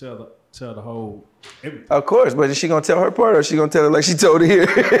tell the whole everything. Of course, but is she gonna tell her part, or is she gonna tell her like she told her here?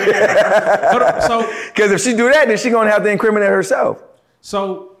 Because if she do that, then she gonna have to incriminate herself.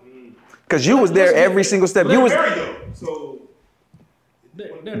 So, because you was there every single step. You was. So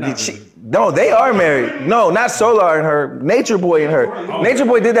they're not. No, they are married. No, not Soular and her. Nature Boy and her. Oh. Nature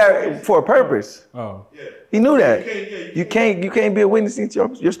Boy did that for a purpose. Oh, he knew that. You can't be a witness against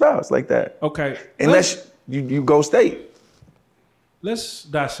your spouse like that. Okay, unless you go state. Let's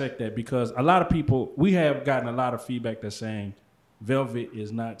dissect that, because a lot of people, we have gotten a lot of feedback that's saying Velvet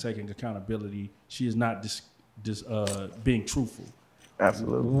is not taking accountability. She is not being truthful.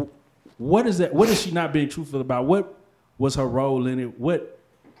 Absolutely. What is that? What is she not being truthful about? What was her role in it? What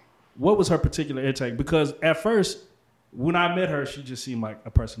was her particular intake? Because at first, when I met her, she just seemed like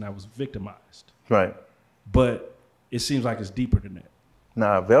a person that was victimized. Right. But it seems like it's deeper than that.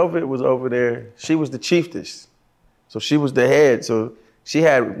 Nah, Velvet was over there. She was the chiefess. So she was the head. So she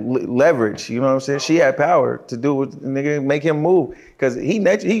had leverage. You know what I'm saying? She had power to do what the nigga make him move. Because he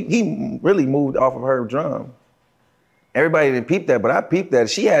really moved off of her drum. Everybody didn't peep that, but I peeped that.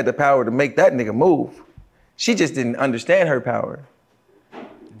 She had the power to make that nigga move. She just didn't understand her power.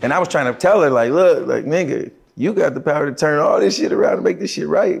 And I was trying to tell her, like, look, like, nigga, you got the power to turn all this shit around and make this shit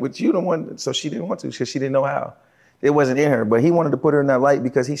right, but you don't want. So she didn't want to, because she didn't know how. It wasn't in her, but he wanted to put her in that light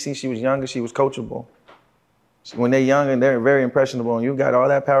because he seen she was younger, she was coachable. When they're young and they're very impressionable and you got all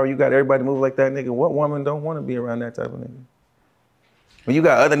that power, you got everybody move like that, nigga, what woman don't want to be around that type of nigga? When you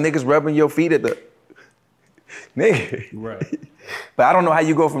got other niggas rubbing your feet at the... Nigga. Right. But I don't know how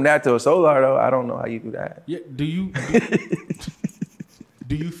you go from that to a Soular, though. I don't know how you do that. Yeah. Do you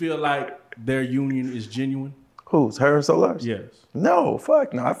feel like their union is genuine? Who's? Her and Soular's? Yes. No,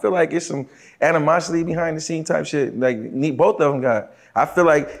 fuck no. I feel like it's some animosity behind the scene type shit. Like, both of them got. I feel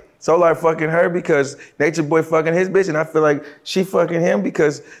like Soular fucking her because Nature Boy fucking his bitch, and I feel like she fucking him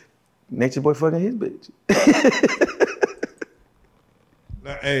because Nature Boy fucking his bitch.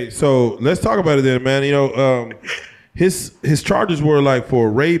 Hey, so let's talk about it then, man. You know, his charges were like for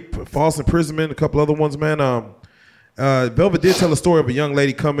rape, false imprisonment, a couple other ones, man. Velvet did tell a story of a young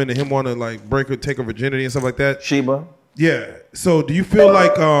lady coming to him want to like break her, take her virginity and stuff like that. Sheba. Yeah. So do you feel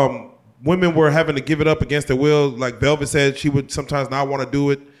like women were having to give it up against their will? Like Velvet said she would sometimes not want to do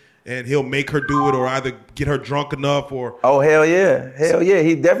it and he'll make her do it or either get her drunk enough or... Oh, hell yeah. Hell yeah.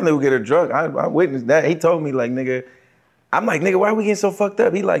 He definitely would get her drunk. I witnessed that. He told me like, nigga, I'm like, nigga, why are we getting so fucked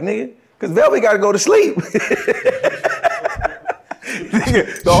up? He like, nigga, because Velvet got to go to sleep.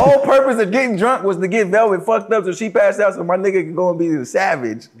 Nigga, the whole purpose of getting drunk was to get Velvet fucked up so she passed out so my nigga could go and be the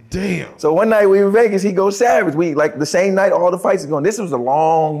savage. Damn. So one night we were in Vegas, he goes savage. We like the same night all the fights are going. This was a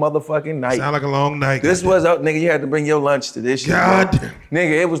long motherfucking night. Sound like a long night. This was up, nigga. You had to bring your lunch to this shit. God.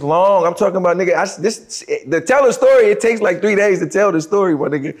 Nigga, it was long. I'm talking about nigga. To tell a story, it takes like 3 days to tell the story, my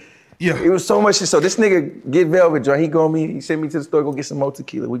nigga. Yeah. It was so much shit. So this nigga get Velvet drunk. He sent me to the store, go get some more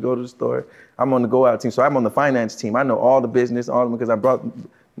tequila. We go to the store. I'm on the go out team. So I'm on the finance team. I know all the business, all of them, because I brought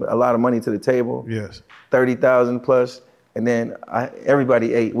a lot of money to the table. Yes. 30,000 plus. And then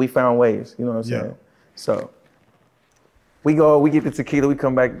everybody ate. We found ways. You know what I'm saying? Yeah. So we go, we get the tequila, we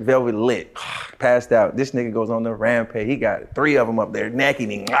come back, Velvet lit, passed out. This nigga goes on the rampage. He got 3 of them up there,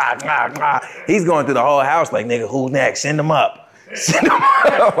 necking him. He's going through the whole house like, nigga, who's next? Send them up. Send them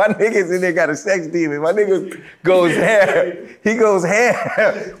up. My niggas in there got a sex demon. My nigga goes ham. He goes ham.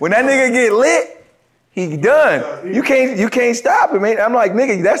 When that nigga get lit, he done. You can't stop him, man. I'm like,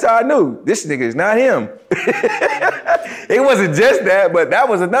 nigga, that's how I knew. This nigga is not him. It wasn't just that, but that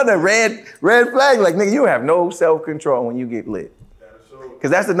was another red flag. Like, nigga, you have no self-control when you get lit.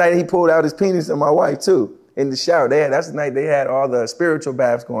 Because that's the night he pulled out his penis on my wife, too, in the shower. That's the night they had all the spiritual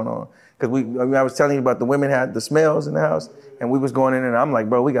baths going on. Because I was telling you about the women had the smells in the house, and we was going in and I'm like,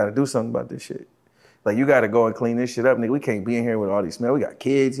 bro, we got to do something about this shit. Like, you got to go and clean this shit up, nigga. We can't be in here with all these smells. We got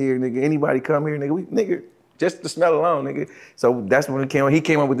kids here, nigga. Anybody come here, nigga. Just the smell alone, nigga. So that's when he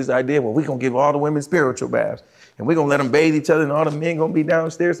came up with this idea, well, we going to give all the women spiritual baths. And we going to let them bathe each other, and all the men going to be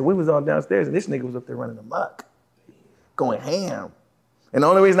downstairs. So we was all downstairs, and this nigga was up there running amok, going ham. And the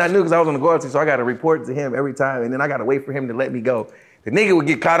only reason I knew because I was on the go-out team, so I got to report to him every time, and then I got to wait for him to let me go. The nigga would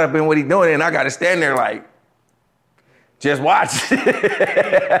get caught up in what he doing, and I got to stand there like, just watch. Did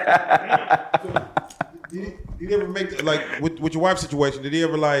he ever make, like, with your wife's situation, did he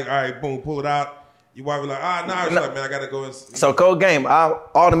ever, like, all right, boom, pull it out? Your wife was like, nah, it's like, man, I got to go and... So, cold game.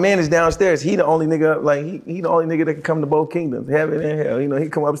 All the men is downstairs. He the only nigga, like, he the only nigga that can come to both kingdoms, heaven and hell. You know, he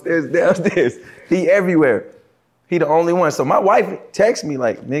come upstairs, downstairs. He everywhere. He the only one. So my wife texts me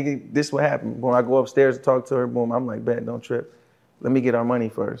like, nigga, this what happened. Boom, I go upstairs to talk to her. Boom, I'm like, bet, don't trip. Let me get our money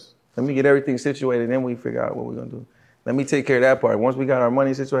first. Let me get everything situated, then we figure out what we're gonna do. Let me take care of that part. Once we got our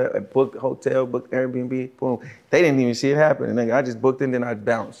money situated, I booked the hotel, booked Airbnb, boom. They didn't even see it happen. And nigga, I just booked it and then I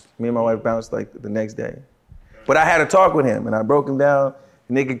bounced. Me and my wife bounced like the next day. But I had a talk with him and I broke him down.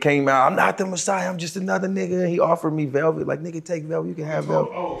 Nigga came out, I'm not the Messiah, I'm just another nigga. And he offered me Velvet. Like, nigga, take Velvet, you can have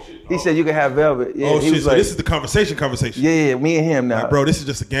Velvet. Oh, shit. He said, you can have Velvet. Yeah, shit, so like, this is the conversation. Yeah, me and him now. Like, bro, this is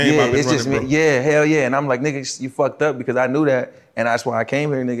just a game I've been running, bro. Yeah, hell yeah. And I'm like, nigga, you fucked up because I knew that. And that's why I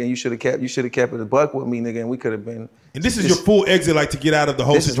came here, nigga, and you should have kept it a buck with me, nigga, and we could have been. And this is your full exit, like, to get out of the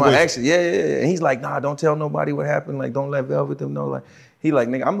whole situation. This is my exit, yeah. And he's like, nah, don't tell nobody what happened. Like, don't let Velvet them know. Like, he like,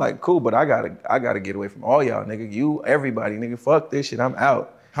 nigga, I'm like, cool, but I gotta get away from all y'all, nigga. You, everybody, nigga, fuck this shit, I'm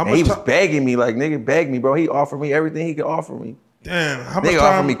out. How much he was begging me, like, nigga, beg me, bro. He offered me everything he could offer me. Damn, how much nigga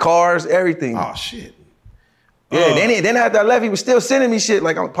time? Offered me cars, everything. Oh, shit. Yeah, then after I left, he was still sending me shit.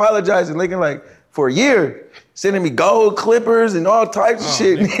 Like, I'm apologizing, looking like, for a year. Sending me gold clippers and all types of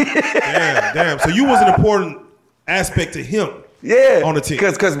shit. Damn. So you was an important aspect to him. Yeah. On the team.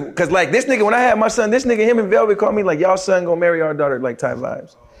 Cause like this nigga, when I had my son, this nigga, him and Velvet called me like, y'all son gonna marry our daughter, like type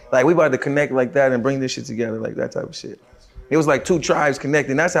vibes. Like we about to connect like that and bring this shit together, like that type of shit. It was like 2 tribes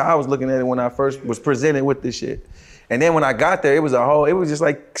connecting. That's how I was looking at it when I first was presented with this shit. And then when I got there, it was just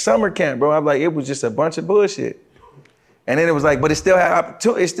like summer camp, bro. I'm like, it was just a bunch of bullshit. And then it was like, but it still had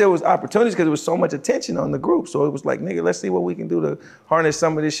it still was opportunities because there was so much attention on the group. So it was like, nigga, let's see what we can do to harness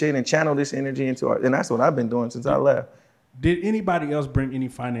some of this shit and channel this energy into our. And that's what I've been doing since I left. Did anybody else bring any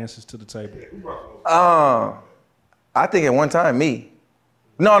finances to the table? I think at one time me.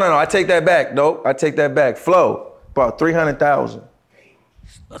 No. I take that back. Nope. I take that back. Flo about 300,000.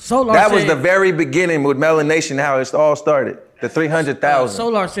 Soular That was said- the very beginning with Melanation, how it all started. The 300,000.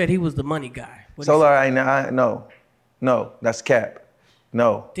 Soular said he was the money guy. Soular, no, that's cap.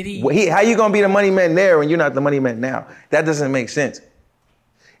 No. Did he? How you gonna be the money man there when you're not the money man now? That doesn't make sense.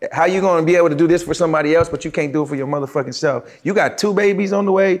 How you gonna be able to do this for somebody else, but you can't do it for your motherfucking self? You got 2 babies on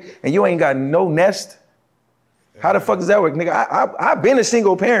the way, and you ain't got no nest. How the fuck does that work, nigga? I've been a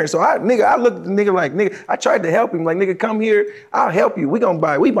single parent, so I looked at the nigga like, nigga, I tried to help him, like, nigga, come here, I'll help you. We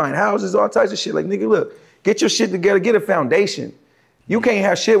buying houses, all types of shit. Like, nigga, look, get your shit together, get a foundation. You can't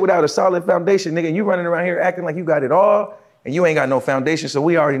have shit without a solid foundation, nigga. You running around here acting like you got it all, and you ain't got no foundation, so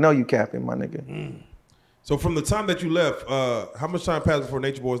we already know you capping, my nigga. So from the time that you left, how much time passed before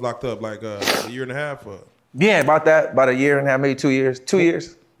Nature Boy was locked up? Like a year and a half? Or? Yeah, about that, about a year and a half, maybe 2 years. 2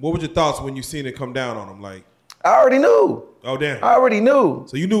 years. What were your thoughts when you seen it come down on him? Like, I already knew. oh damn. I already knew.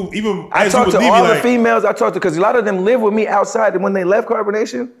 So you knew even I as you talked was to leaving, all like, the females I talked to, because a lot of them live with me outside, and when they left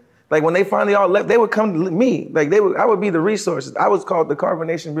Carbonation, like when they finally all left, they would come to me. Like I would be the resources. I was called the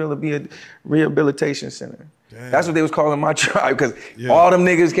Carbonation Rehabilitation Center. Damn. That's what they was calling my tribe, because all them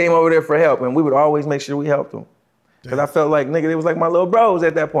niggas came over there for help, and we would always make sure we helped them. Because I felt like, nigga, they was like my little bros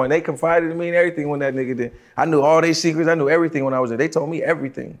at that point. They confided in me and everything when that nigga did. I knew all their secrets. I knew everything when I was there. They told me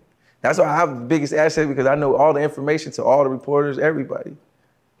everything. That's why I have the biggest asset, because I know all the information to all the reporters, everybody.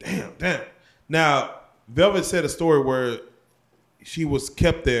 Damn. Now, Velvet said a story where she was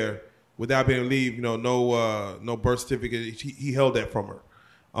kept there without being able to leave, no birth certificate. He held that from her.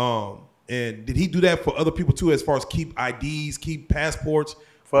 And did he do that for other people too, as far as keep IDs, keep passports?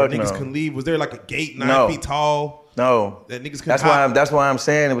 Where niggas can leave? Was there like a gate 9 feet tall? No. That niggas could That's why I'm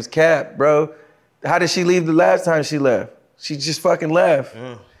saying it was cap, bro. How did she leave the last time she left? She just fucking left.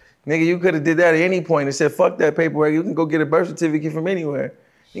 Yeah. Nigga, you could have did that at any point and said, fuck that paperwork. You can go get a birth certificate from anywhere.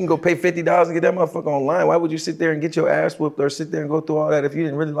 You can go pay $50 and get that motherfucker online. Why would you sit there and get your ass whooped or sit there and go through all that if you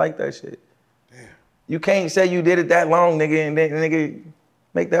didn't really like that shit? Damn. You can't say you did it that long, nigga, and then nigga,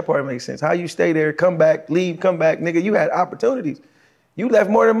 make that part make sense. How you stay there, come back, leave, come back, nigga, you had opportunities. You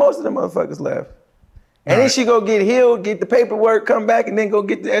left more than most of the motherfuckers left. And then she go get healed, get the paperwork, come back, and then go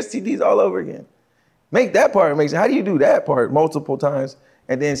get the STDs all over again. Make that part make sense. How do you do that part multiple times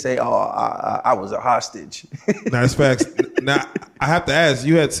and then say, oh, I was a hostage? Nah, that's facts. Now, I have to ask,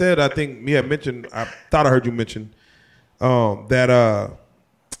 you had said, I think you had mentioned, I thought I heard you mention that,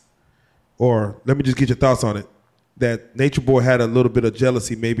 or let me just get your thoughts on it, that Nature Boy had a little bit of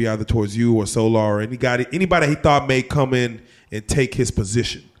jealousy maybe either towards you or Soular or anybody he thought may come in and take his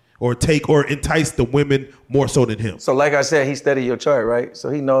position or entice the women more so than him. So like I said, he studied your chart, right? So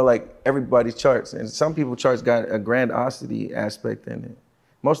he know like everybody's charts. And some people's charts got a grandiosity aspect in it.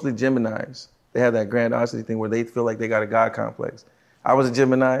 Mostly Geminis. They have that grandiosity thing where they feel like they got a God complex. I was a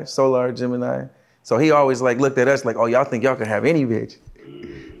Gemini, Soular a Gemini. So he always like looked at us like, oh, y'all think y'all can have any bitch.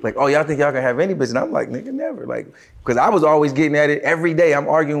 Like, oh, y'all think y'all can have any bitch? And I'm like, nigga, never. Like, because I was always getting at it every day. I'm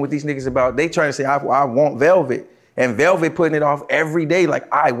arguing with these niggas about, they trying to say, I want Velvet. And Velvet putting it off every day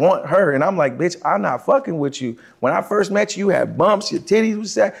like, I want her. And I'm like, bitch, I'm not fucking with you. When I first met you, you had bumps, your titties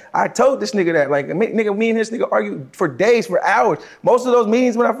was sad. I told this nigga that. Like, nigga, me and this nigga argued for days, for hours. Most of those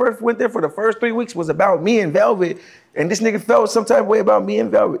meetings when I first went there for the first 3 weeks was about me and Velvet. And this nigga felt some type of way about me and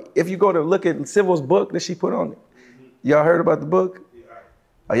Velvet. If you go to look at Civil's book that she put on it. Y'all heard about the book?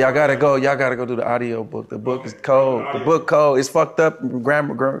 Oh, y'all gotta go do the audio book. The book is cold. The book cold. It's fucked up,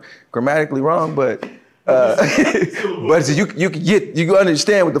 grammatically wrong, but but you can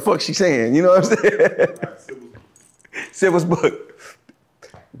understand what the fuck she's saying. You know what I'm saying? Civil's book.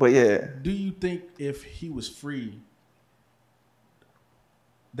 But yeah. Do you think if he was free,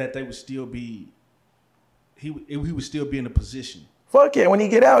 that they would still be, he would still be in a position? Fuck yeah. When he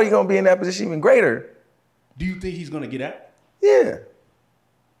get out, he's gonna be in that position even greater. Do you think he's gonna get out? Yeah.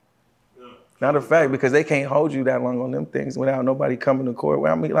 Not a fact, because they can't hold you that long on them things without nobody coming to court.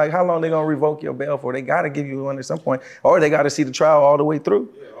 Well, I mean, like, how long they gonna revoke your bail for? They gotta give you one at some point, or they gotta see the trial all the way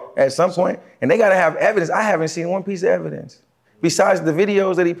through at some point. And they gotta have evidence. I haven't seen one piece of evidence besides the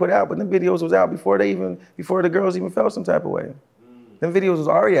videos that he put out, but the videos was out before the girls even felt some type of way. Them videos was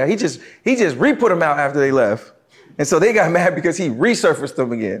already out. He just re-put them out after they left. And so they got mad because he resurfaced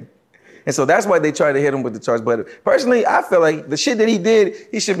them again. And so that's why they tried to hit him with the charge. But personally, I feel like the shit that he did,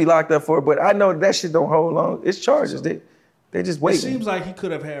 he should be locked up for. But I know that shit don't hold long. It's charges. They just wait. It seems like he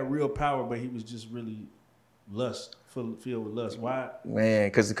could have had real power, but he was just really lust filled with lust. Why? Man,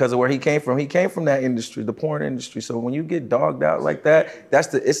 because of where he came from. He came from that industry, the porn industry. So when you get dogged out like that,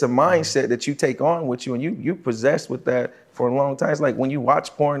 it's a mindset that you take on with you, and you possess with that for a long time. It's like when you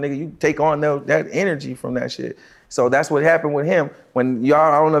watch porn, nigga, you take on that energy from that shit. So that's what happened with him. When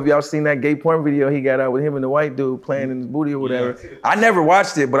y'all, I don't know if y'all seen that gay porn video he got out with him and the white dude playing in his booty or whatever. Yeah. I never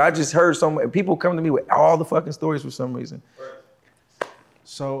watched it, but I just heard people come to me with all the fucking stories for some reason.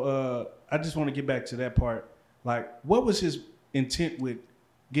 So I just want to get back to that part. Like, what was his intent with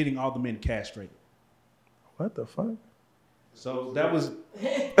getting all the men castrated? What the fuck? So that was.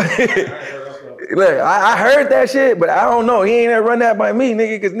 Look, I heard that shit, but I don't know. He ain't ever run that by me,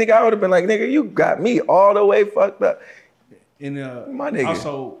 nigga. Cause nigga, I would have been like, nigga, you got me all the way fucked up. And my nigga.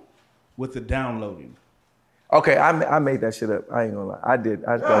 Also with the downloading. Okay, I made that shit up. I ain't gonna lie. I did.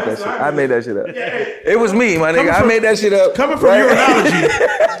 I thought that shit. I made that shit up. It was me, my nigga. I made that shit up. Coming from your analogy.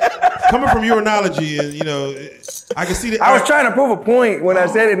 Coming from your analogy, and you know, I can see that. I was trying to prove a point when I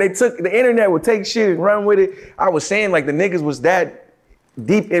said it. And they took the internet would take shit and run with it. I was saying like the niggas was that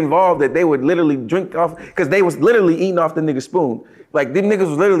deep involved that they would literally drink off because they was literally eating off the nigga's spoon. Like them niggas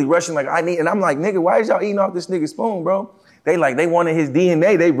was literally rushing like I need, and I'm like nigga, why is y'all eating off this nigga's spoon, bro? They wanted his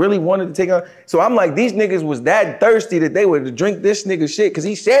DNA. They really wanted to take on. So I'm like, these niggas was that thirsty that they would drink this nigga shit. Cause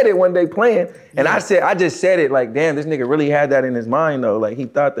he said it one day playing. And I just said it like, damn, this nigga really had that in his mind though. Like he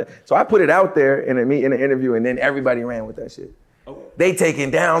thought that. So I put it out there in an interview and then everybody ran with that shit. Okay. They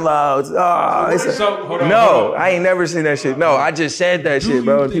taking downloads. Oh, I ain't never seen that shit. No, I just said that shit,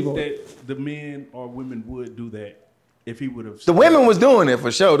 bro. Do you think that the men or women would do that? If he would have, the women was doing it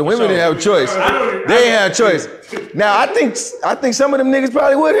for sure. The women didn't have a choice. They didn't have a choice. Now I think some of them niggas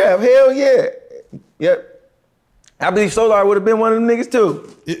probably would have. Hell yeah. Yep. I believe Soular would have been one of them niggas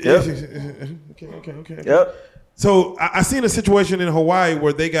too. Yep. Okay. Yep. So I seen a situation in Hawaii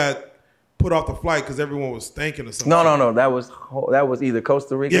where they got put off the flight because everyone was stinking or something. No. That was either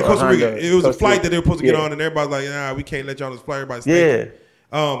Costa Rica. Yeah, Costa Rica. Honduras. It was a flight that they were supposed to get on, and everybody's like, nah, we can't let you on this flight. Everybody's stinking.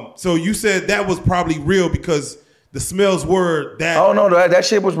 Yeah. So you said that was probably real because the smells were that. Oh no, that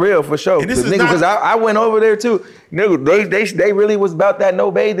shit was real for sure. Because I went over there too. Nigga, they really was about that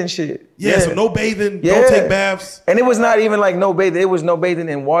no bathing shit. Yeah. So no bathing, don't take baths. And it was not even like no bathing. It was no bathing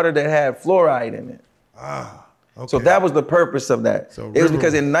in water that had fluoride in it. Okay. So that was the purpose of that. So it was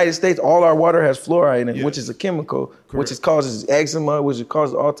because in the United States, all our water has fluoride in it, which is a chemical, which causes eczema, which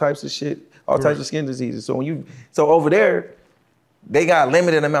causes all types of shit, all types of skin diseases. So over there, they got a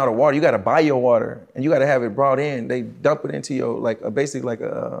limited amount of water. You got to buy your water, and you got to have it brought in. They dump it into your basically like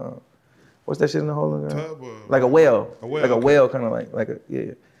a what's that shit in the hole in the ground? Like a well, whale, kind of like a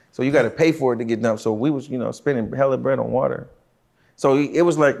yeah. So you got to pay for it to get dumped. So we was spending hella bread on water. So it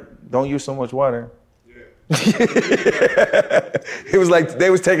was like don't use so much water. Yeah. It was like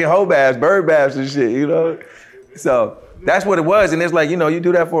they was taking whole baths, bird baths and shit, So that's what it was, and it's like you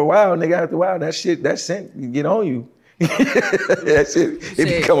do that for a while, nigga. After a while, that scent get on you. That shit,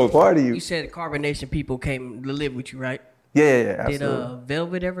 it become a part of you. You said carbonation people came to live with you, right? Yeah, absolutely. Did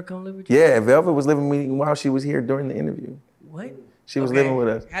Velvet ever come live with you? Yeah, Velvet was living with me while she was here during the interview. What? She was living with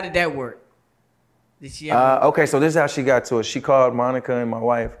us. How did that work? Did she ever... Okay, so this is how she got to us. She called Monica and my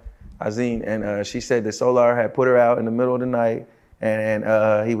wife, Azine, and she said that Soular had put her out in the middle of the night,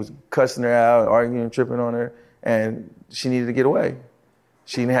 and he was cussing her out, arguing, tripping on her, and she needed to get away.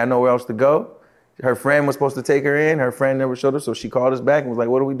 She didn't have nowhere else to go. Her friend was supposed to take her in. Her friend never showed up, so she called us back and was like,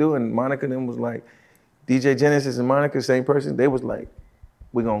 what do we do? And Monica then was like, DJ Genesis and Monica, same person. They was like,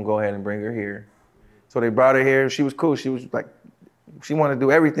 we're going to go ahead and bring her here. So they brought her here. She was cool. She was like, she wanted to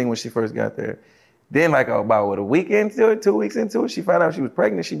do everything when she first got there. Then about a week into it, 2 weeks into it, she found out she was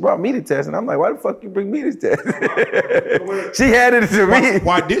pregnant. She brought me the test. And I'm like, why the fuck you bring me this test? She handed it to me.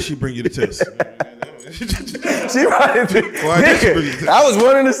 Why did she bring you the test? She brought it to nigga, I was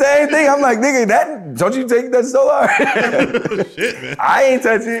wondering the same thing. I'm like, nigga, don't you take that Soular? Shit, man. I ain't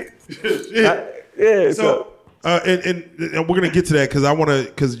touch it. Shit. So and we're gonna get to that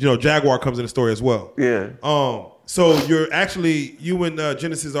because Jaguar comes in the story as well. Yeah. So you and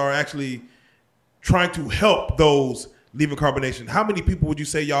Genesis are actually trying to help those leaving carbonation. How many people would you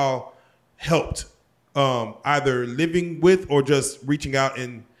say y'all helped, either living with or just reaching out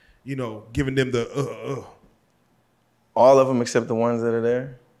and giving them the All of them except the ones that are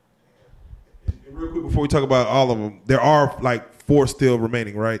there. And real quick before we talk about all of them, there are like 4 still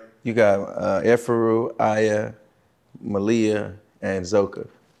remaining, right? You got Efaru, Aya, Malia, and Zoka.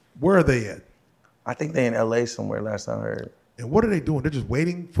 Where are they at? I think they in LA somewhere last time I heard. And what are they doing? They're just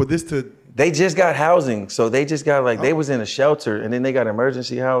waiting for this to... They just got housing. So they just got they was in a shelter and then they got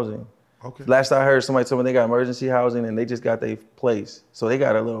emergency housing. Okay. Last I heard, somebody told me they got emergency housing and they just got their place. So they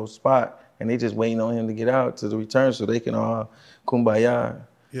got a little spot and they just waiting on him to get out to the return so they can all kumbaya.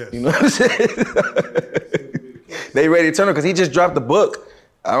 Yes. You know what I'm saying? They ready to turn him because he just dropped the book.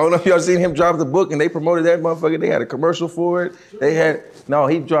 I don't know if y'all seen him drop the book and they promoted that motherfucker. They had a commercial for it.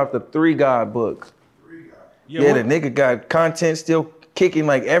 He dropped a 3 God book. Yeah, the nigga got content still kicking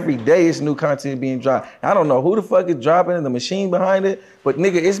like every day. It's new content being dropped. I don't know who the fuck is dropping it, the machine behind it, but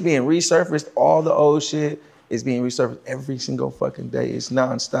nigga, it's being resurfaced. All the old shit is being resurfaced every single fucking day. It's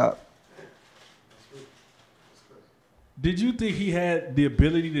nonstop. Did you think he had the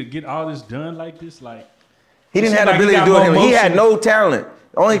ability to get all this done like this? Like, he didn't have the ability to do it. He had no talent.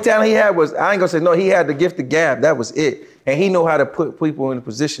 The only talent he had was, I ain't gonna say no, he had the gift of gab. That was it. And he knew how to put people in a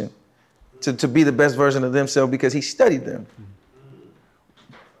position to be the best version of themselves because he studied them.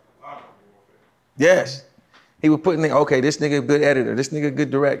 Yes. He was putting in, okay, this nigga good editor, this nigga good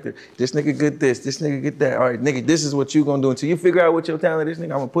director, this nigga good this nigga good that. All right, nigga, this is what you gonna do. Until you figure out what your talent is,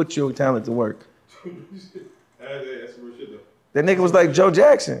 nigga, I'm gonna put your talent to work. That's real shit, though. That nigga was like Joe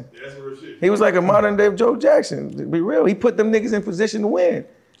Jackson. That's real shit. He was like a modern day Joe Jackson. To be real, he put them niggas in position to win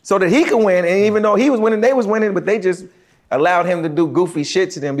so that he could win. And even though he was winning, they was winning, but they just allowed him to do goofy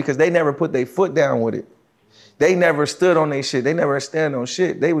shit to them because they never put their foot down with it. They never stood on their shit. They never stand on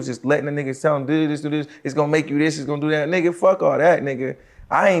shit. They was just letting the niggas tell them, do this, it's gonna make you this, it's gonna do that. Nigga, fuck all that, nigga.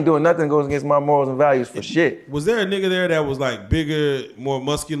 I ain't doing nothing that goes against my morals and values for shit. Was there a nigga there that was like bigger, more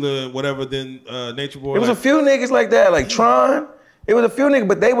muscular, whatever than Nature Boy? It was a few niggas like that, like Tron. It was a few niggas,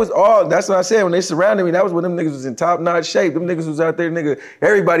 but they was all, that's what I said, when they surrounded me, that was when them niggas was in top-notch shape. Them niggas was out there, nigga,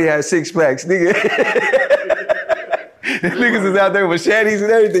 everybody had 6 packs, nigga. Them niggas was out there with machetes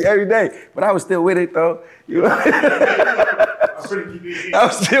and everything every day. But I was still with it, though. You know? I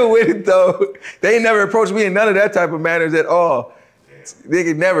was still with it, though. They never approached me in none of that type of manners at all.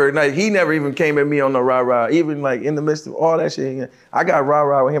 Nigga never, like, he never even came at me on the rah-rah, even like in the midst of all that shit. I got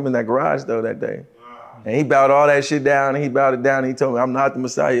rah-rah with him in that garage, though, that day. And he bowed all that shit down, and he bowed it down, and he told me, I'm not the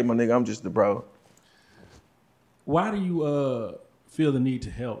Messiah, my nigga, I'm just the bro. Why do you feel the need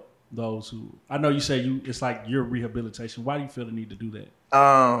to help those who, I know you say it's like your rehabilitation. Why do you feel the need to do that?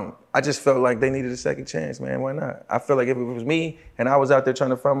 I just felt like they needed a second chance, man. Why not? I feel like if it was me, and I was out there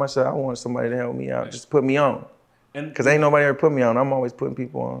trying to find myself, I wanted somebody to help me out, just put me on. Because ain't nobody ever put me on. I'm always putting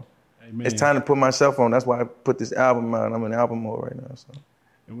people on. Amen. It's time to put myself on. That's why I put this album out. I'm in album mode right now. So.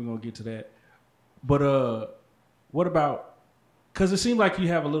 And we're going to get to that. But what about, because it seems like you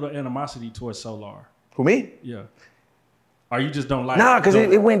have a little animosity towards Soular. For me? Yeah. Or you just don't like Nah, because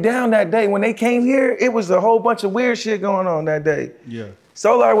it went down that day. When they came here, it was a whole bunch of weird shit going on that day. Yeah.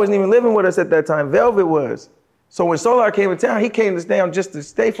 Soular wasn't even living with us at that time. Velvet was. So when Soular came to town, he came to town just to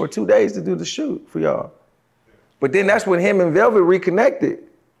stay for 2 days to do the shoot for y'all. But then that's when him and Velvet reconnected.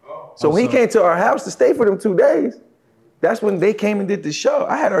 So when he came to our house to stay for them 2 days, that's when they came and did the show.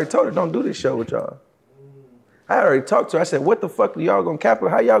 I had already told her, don't do this show with y'all. I had already talked to her. I said, what the fuck are y'all gonna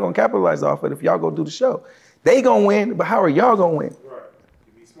capitalize? How y'all gonna capitalize off it if y'all go do the show? They gonna win, but how are y'all gonna win? Right.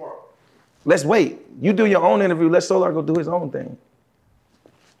 You be smart. Let's wait. You do your own interview. Let Soular go do his own thing.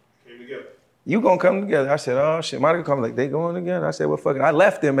 Came together. You gonna come together. I said, oh shit, Monica come like, they going together? I said, well, fuck it. I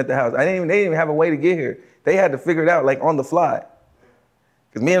left them at the house. They didn't even have a way to get here. They had to figure it out like on the fly.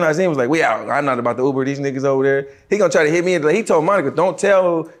 Cause me and Nazim was like, we out. I'm not about to Uber these niggas over there. He gonna try to hit me. He told Monica, don't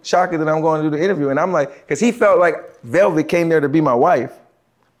tell Shaka that I'm going to do the interview. And I'm like, cause he felt like Velvet came there to be my wife.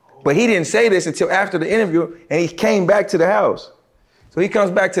 But he didn't say this until after the interview and he came back to the house. So he comes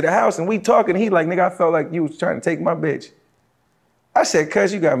back to the house and we talking. He like, nigga, I felt like you was trying to take my bitch. I said,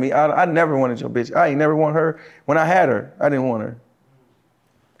 cuz you got me. I never wanted your bitch. I ain't never want her. When I had her, I didn't want her.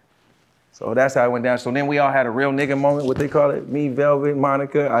 So that's how it went down. So then we all had a real nigga moment, what they call it. Me, Velvet,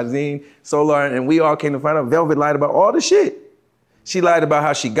 Monica, Azine, Soular, and we all came to find out Velvet lied about all the shit. She lied about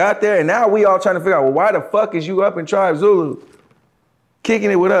how she got there, and now we all trying to figure out, well, why the fuck is you up in Tribe Zulu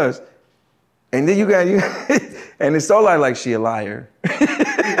kicking it with us? And then you got, and then Soular like, she a liar.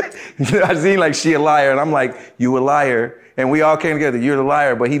 Azine like, she a liar, and I'm like, you a liar. And we all came together, you're the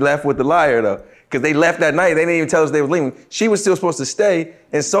liar, but he left with the liar though. Because they left that night. They didn't even tell us they were leaving. She was still supposed to stay,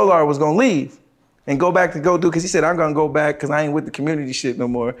 and Soular was going to leave and go back to go do, because he said, I'm going to go back because I ain't with the community shit no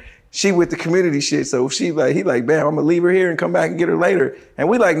more. She with the community shit. So he like, bam, I'm going to leave her here and come back and get her later. And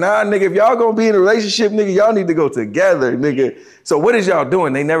we like, nah, nigga, if y'all going to be in a relationship, nigga, y'all need to go together, nigga. So what is y'all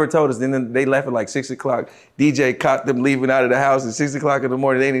doing? They never told us. Then they left at like 6 o'clock. DJ caught them leaving out of the house at 6 o'clock in the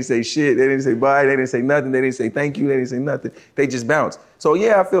morning. They didn't say shit. They didn't say bye. They didn't say nothing. They didn't say thank you. They didn't say nothing. They just bounced. So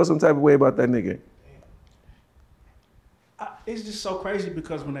yeah, I feel some type of way about that nigga. It's just so crazy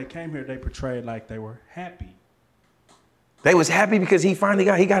because when they came here, they portrayed like they were happy. They was happy because he finally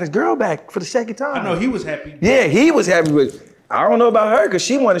got his girl back for the second time. I know he was happy. Yeah, he was happy with. I don't know about her because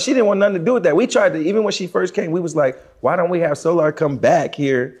she didn't want nothing to do with that. We tried to, even when she first came, we was like, why don't we have Soular come back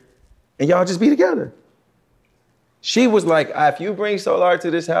here and y'all just be together? She was like, if you bring Soular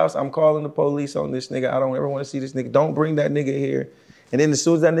to this house, I'm calling the police on this nigga. I don't ever want to see this nigga. Don't bring that nigga here. And then as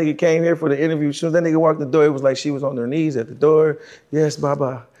soon as that nigga came here for the interview, as soon as that nigga walked the door, it was like she was on her knees at the door. Yes,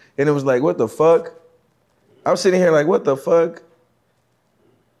 baba. And it was like, what the fuck? I'm sitting here like, what the fuck?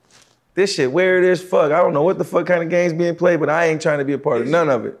 This shit weird as fuck. I don't know what the fuck kind of games being played, but I ain't trying to be a part of none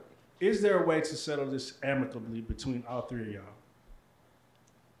of it. Is there a way to settle this amicably between all three of y'all?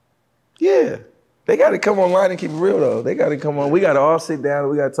 Yeah. They got to come online and keep it real, though. They got to come on. We got to all sit down.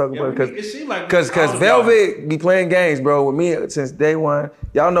 We got to talk about it. It seems like Because Velvet be playing games, bro, with me since day one.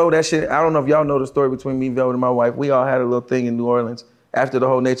 Y'all know that shit. I don't know if y'all know the story between me, Velvet, and my wife. We all had a little thing in New Orleans. After the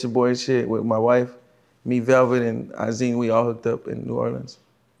whole Nature Boy shit with my wife, me, Velvet, and Azine, we all hooked up in New Orleans.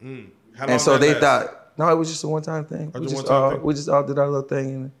 And so they thought, no, it was just a one-time thing. We just all did our little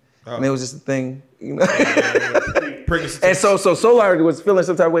thing, and it was just a thing, you know. And so Soular was feeling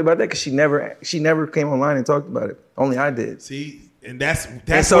some type of way about that because she never came online and talked about it. Only I did. See, and that's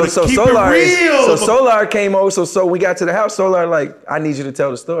so what keep Soular it real. So Soular came over. So we got to the house. Soular like, I need you to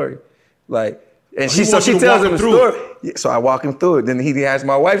tell the story, like. And she tells him the story. Yeah, so I walk him through it. Then he asked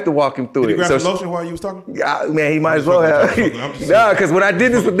my wife to walk him through Did it. he grab some lotion while you was talking? Yeah, man, he might as well have. Nah, because when I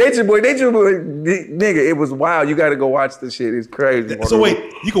did this with Nature Boy, nigga, it was wild. You got to go watch this shit. It's crazy. So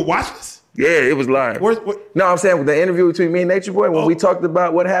wait, you could watch this? Yeah, it was live. No, I'm saying with the interview between me and Nature Boy, when we talked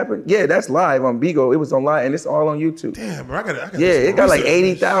about what happened, yeah, that's live on Bigo. It was online, and it's all on YouTube. Damn, bro, I got yeah, it got like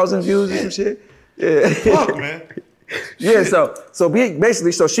 80,000 views or some shit. Yeah. Fuck, man. Yeah, so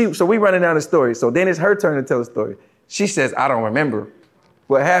we running down the story. So then it's her turn to tell the story. She says, I don't remember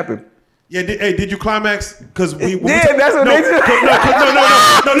what happened. Yeah, did you climax? Because that's what they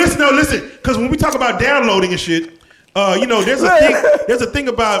do. No, listen. Because when we talk about downloading and shit, there's a thing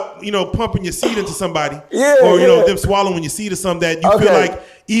about, pumping your seed into somebody. Yeah, or, them swallowing your seed or something that you feel like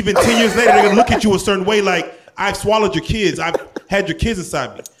even 10 years later, they're going to look at you a certain way like, I've swallowed your kids. I've had your kids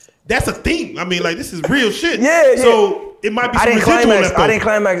inside me. That's a thing. I mean, like, this is real shit. Yeah. So it might be some residual left over. I didn't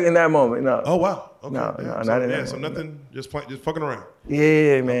climax in that moment, no. Oh, wow. Okay. No, not in that so moment. nothing, just fucking around.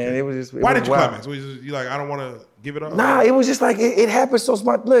 Yeah, man. Okay. It was just. Why did you climax? You like, I don't want to give it up? Nah, it was just like, it happened so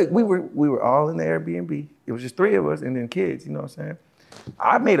smart. Look, we were all in the Airbnb. It was just three of us and then kids, you know what I'm saying?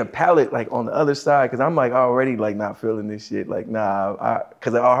 I made a pallet like on the other side because I'm like already like not feeling this shit. Like,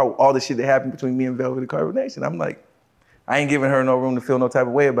 because all the shit that happened between me and Velvet and Carbonation, I'm like, I ain't giving her no room to feel no type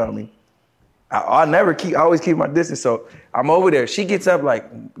of way about me. I always keep my distance. So I'm over there. She gets up like,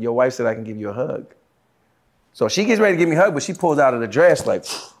 your wife said I can give you a hug. So she gets ready to give me a hug, but she pulls out of the dress like,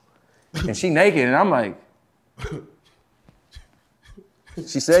 and she naked, and I'm like,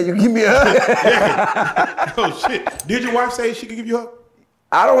 she said you give me a hug. Oh shit! Did your wife say she could give you a hug?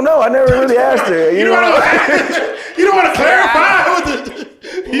 I don't know. I never really asked her. You don't want to clarify.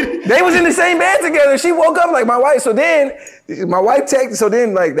 They was in the same bed together. She woke up like my wife. So then my wife texted. So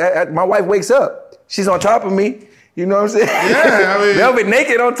then like that, my wife wakes up. She's on top of me. You know what I'm saying? Yeah, I mean, Velvet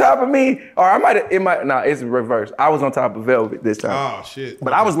naked on top of me. Or it's reversed. I was on top of Velvet this time. Oh shit.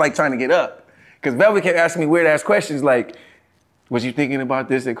 But I was like trying to get up. Because Velvet kept asking me weird ass questions like, was you thinking about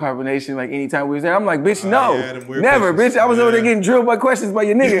this at Carbonation like anytime we was there? I'm like, bitch, no. Never, bitch. I was over there getting drilled by questions by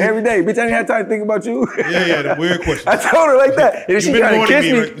your nigga every day. Bitch, I didn't have time to think about you. Yeah, the weird questions. I told her like that. And she tried to kiss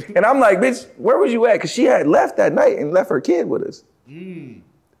me. Right? And I'm like, bitch, where was you at? Because she had left that night and left her kid with us. And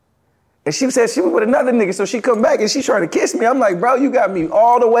she said she was with another nigga, so she come back and she tried to kiss me. I'm like, bro, you got me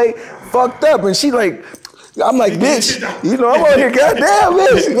all the way fucked up. And she like, I'm like, bitch, I'm over here, goddamn,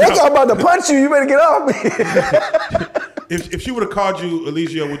 bitch. I'm about to punch you. You better get off me. If she would have called you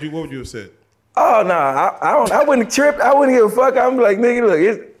Alicia, what would you have said? Oh no, I wouldn't trip. I wouldn't give a fuck. I'm like, nigga, look,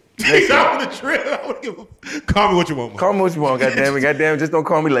 I wouldn't trip. I wouldn't give a call me what you want. Man. Call me what you want, goddamn, just don't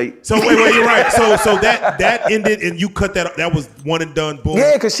call me late. So wait, you're right. So that ended and you cut that. That was one and done. Boom.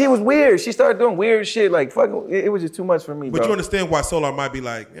 Yeah, because she was weird. She started doing weird shit. Like fucking, it was just too much for me. But bro. You understand why Soular might be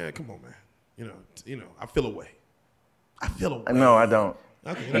like, yeah, come on, man. I feel away. No, I don't.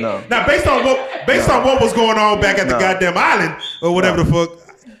 Okay. No. Now, based on what was going on back at the goddamn island or whatever the fuck,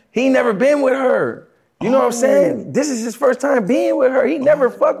 he never been with her. You know what I'm saying? This is his first time being with her. He never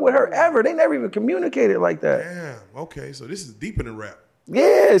fucked with her ever. They never even communicated like that. Damn. Okay, so this is deeper than rap.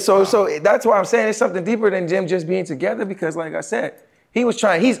 Yeah. So that's why I'm saying it's something deeper than them just being together. Because like I said,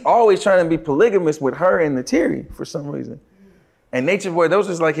 he's always trying to be polygamous with her and the Terry for some reason. And Nature Boy, those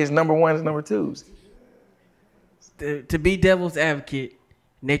was like his number ones, number twos. To be devil's advocate,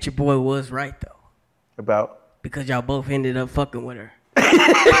 Nature Boy was right though. About? Because y'all both ended up fucking with her.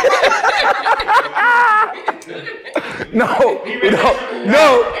 No,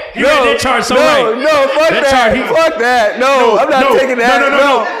 that chart so right. Fuck that. No, I'm not taking that.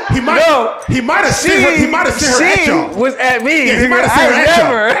 No. He might have sent her. He might have sent her at y'all. She was at me. Yeah, he might have sent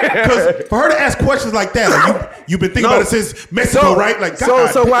her at y'all. Because for her to ask questions like that, like you've been thinking about it since Mexico, right? Like,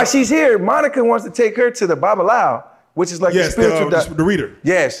 so while she's here, Monica wants to take her to the Babalao, which is like the spiritual the reader.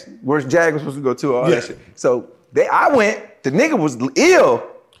 Yes, where Jag was supposed to go to, all that shit. So I went. The nigga was ill.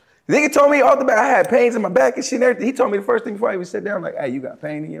 The nigga told me off the back, I had pains in my back and shit and everything. He told me the first thing before I even sat down, like, hey, you got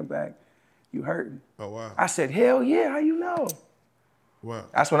pain in your back? You hurting? Oh, wow. I said, hell yeah, how you know? Wow.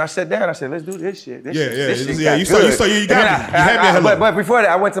 That's when I sat down. I said, let's do this shit. You got me. But before that,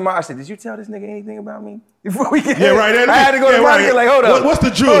 I went to I said, did you tell this nigga anything about me? Before we get right. I had to go to Monica, like, hold up. What's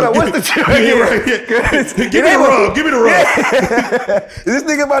the jewel? What's the jewel? Give me the rub. Give me the rub. Is this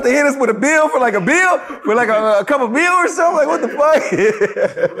nigga about to hit us with a bill? For like a cup of meal or something? Like, what the fuck?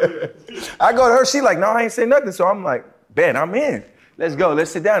 I go to her. She like, no, I ain't say nothing. So I'm like, Ben, I'm in. Let's go. Let's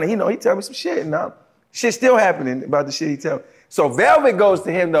sit down. And he tell me some shit. And shit's still happening about the shit he tell me. So Velvet goes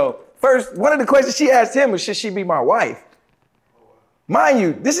to him though. First, one of the questions she asked him was, should she be my wife? Mind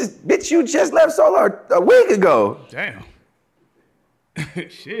you, bitch, you just left Soular a week ago. Damn.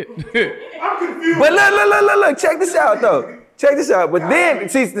 Shit. I'm confused. But look, check this out though. Check this out. But then,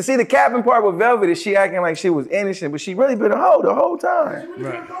 see the capping part with Velvet is she acting like she was innocent, but she really been a hoe the whole time.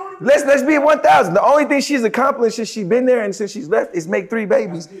 Right. Let's be 1,000. The only thing she's accomplished since she's been there and since she's left is make 3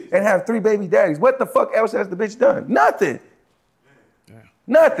 babies and have 3 baby daddies. What the fuck else has the bitch done? Nothing.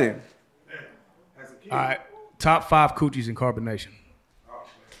 Nothing. All right. Top 5 coochies in carbonation.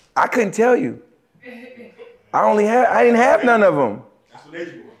 I couldn't tell you. I didn't have none of them.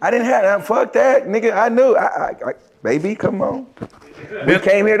 I didn't have, fuck that, nigga. I knew. Baby, come on. We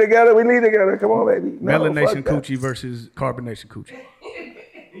came here together. We leave together. Come on, baby. No, Melanation coochie versus carbonation coochie.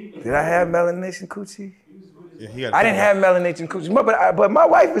 Did I have melanation coochie? Yeah, I didn't have melanation coochie, but my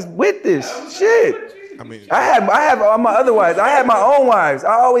wife is with this shit. I have all my other wives. I had my own wives.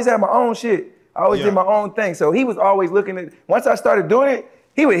 I always had my own shit. I always did my own thing. So he was always looking at. Once I started doing it,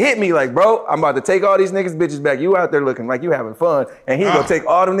 he would hit me like, bro, I'm about to take all these niggas bitches back. You out there looking like you having fun, and he gonna take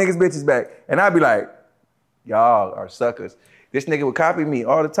all them niggas bitches back. And I'd be like, y'all are suckers. This nigga would copy me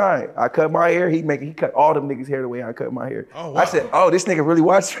all the time. I cut my hair. He cut all them niggas' hair the way I cut my hair. Oh, wow. I said, oh, this nigga really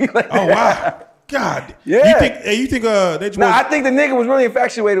watched me like that. Oh, wow. God. Yeah. You think that Nah, I think the nigga was really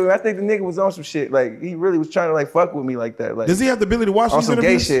infatuated with me. I think the nigga was on some shit. Like, he really was trying to, like, fuck with me like that. Like, does he have the ability to watch on these some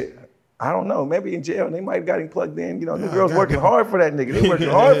gay interviews? shit? I don't know. Maybe in jail. They might have got him plugged in. You know, the girls working hard for that nigga. They working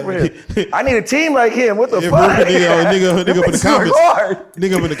hard for him. I need a team like him. What the fuck? Nigga up in the comments.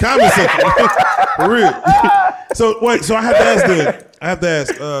 Nigga up in the comments section. For real. So, wait. So I have to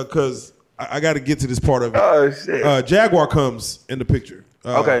ask because I got to get to this part of it. Oh, shit. Jaguar comes in the picture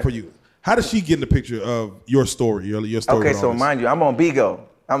okay. for you. How does she get in the picture of your story? Your story. Okay, so mind you, I'm on Bigo.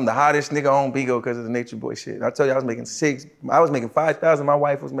 I'm the hottest nigga on Bigo because of the Nature Boy shit. I told you I was making $5,000. My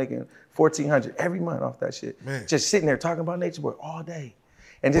wife was making $1,400 every month off that shit. Man. Just sitting there talking about Nature Boy all day.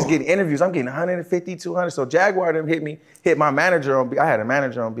 And just getting interviews. I'm getting 150, 200. So Jaguar them hit my manager on Bigo. I had a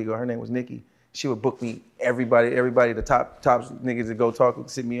manager on Bigo. Her name was Nikki. She would book me everybody, the top niggas that go talk,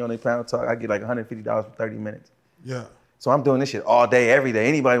 sit me on their panel talk. I get like $150 for 30 minutes. Yeah. So I'm doing this shit all day, every day.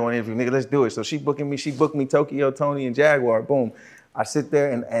 Anybody want to interview, nigga, let's do it. So she booked me Tokyo Toni and Jaguar, boom. I sit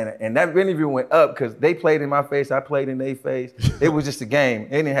there and that interview went up because they played in my face, I played in their face. It was just a game. It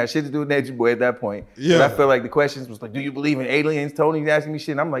didn't have shit to do with Nature Boy at that point. Yeah. But I felt like the questions was like, do you believe in aliens? Tony's asking me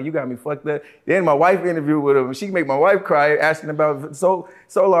shit. And I'm like, you got me fucked up. Then my wife interviewed with him and she make my wife cry asking about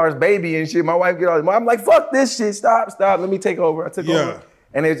Soular's baby and shit. My wife get all, I'm like, fuck this shit, stop, let me take over. I took over.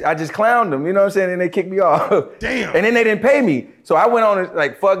 And I just clowned them, you know what I'm saying? And they kicked me off. Damn. And then they didn't pay me. So I went on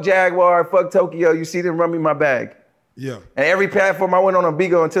like, fuck Jaguar, fuck Tokyo. You see them run me my bag. Yeah. And every platform I went on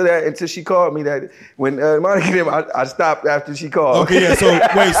Bigo until she called me that when Monica I stopped after she called. Okay, yeah. So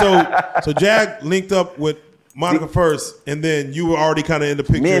wait, so Jag linked up with Monica first, and then you were already kind of in the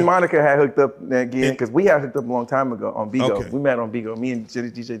picture. Me and Monica had hooked up again because we had hooked up a long time ago on Bigo. Okay. We met on Bigo. Me and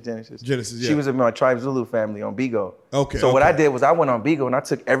DJ Genesis. Yeah. She was in my Tribe Zulu family on Bigo. Okay. So what I did was I went on Bigo and I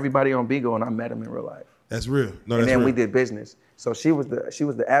took everybody on Bigo and I met them in real life. That's real. No, and that's then real. we did business. So she was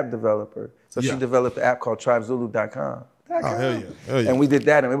the app developer. So she developed the app called TribeZulu.com. Oh, hell yeah. And we did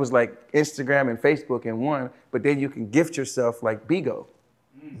that, and it was like Instagram and Facebook in one, but then you can gift yourself like Bigo.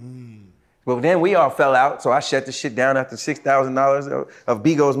 But then we all fell out, so I shut the shit down after $6,000 of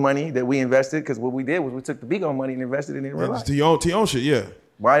Bigo's money that we invested, because what we did was we took the Bigo money and invested it in real life. To your own shit, yeah.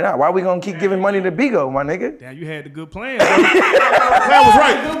 Why not? Why are we gonna keep giving money to Bigo, my nigga? Damn, you had the good plan. Plan was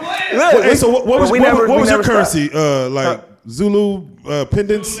right. Look, so what was your currency? Zulu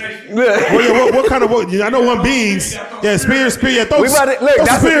pendants. What kind of? I know one beans. Yeah, spears. Yeah, throw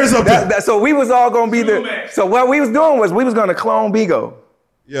spears up there. So we was all gonna be the. So what we was doing was we was gonna clone Bigo.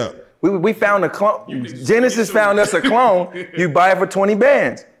 Yeah. We found a clone. Genesis found us a clone. You buy it for 20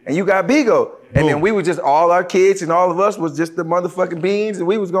 bands, and you got Bigo. And then we were just all our kids and all of us was just the motherfucking beans, and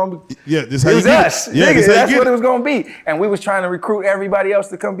we was gonna be. Yeah, this it how was you us. Get it. Yeah, nigga, that's what it was gonna be. And we was trying to recruit everybody else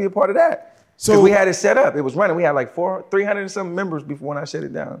to come be a part of that. So we had it set up. It was running. We had like 300 and some members before when I shut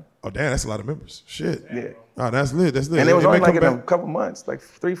it down. Oh damn, that's a lot of members. Shit. Yeah. Oh, that's lit. That's lit. And it was only like in a couple months, like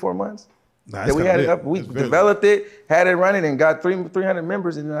 3-4 months. Nah, that we had it up. We developed it, had it running, and got 300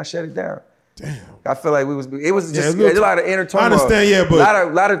 members, and then I shut it down. Damn. I feel like it was just a lot of inner turmoil. I understand, yeah, but a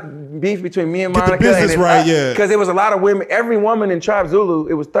lot of beef between me and get Monica. the business and right, yeah. Because there was a lot of women. Every woman in Tribe Zulu,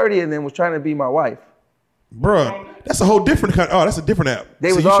 it was 30 and then was trying to be my wife. Bruh, that's a whole different kind. Oh, that's a different app.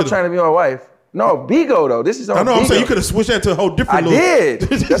 They was all trying to be my wife. No, Bigo though. This is on I know. Bigo. I'm saying you could have switched that to a whole different. I did.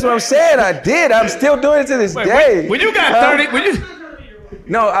 That's what I'm saying. I did. I'm still doing it to this day. When you got 30,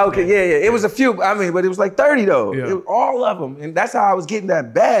 No, okay, yeah. It was a few. I mean, but it was like 30 though. Yeah. It was all of them, and that's how I was getting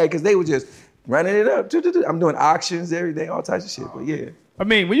that bag because they were just running it up. I'm doing auctions every day, all types of shit. But yeah. I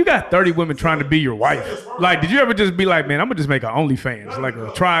mean, when you got 30 women trying to be your wife, like, did you ever just be like, man, I'm gonna just make an OnlyFans, like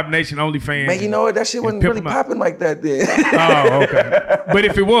a Tribe Nation OnlyFans? Man, you know what? That shit wasn't really popping like that then. Oh, okay. But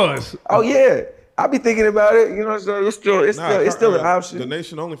if it was, oh yeah, I be thinking about it. You know, so it's still an option. The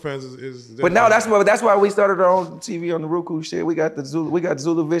Nation OnlyFans is but no, that's why we started our own TV on the Roku shit. We got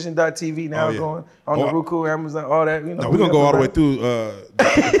ZuluVision.tv now going on the Roku, Amazon, all that. You know, we're gonna go all the way through the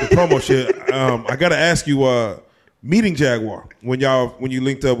promo shit. I gotta ask you. Meeting Jaguar when you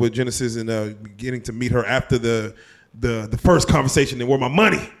linked up with Genesis and getting to meet her after the first conversation and where my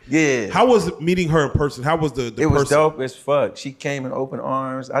money. Yeah. How was meeting her in person? How was the person? It was dope as fuck. She came in open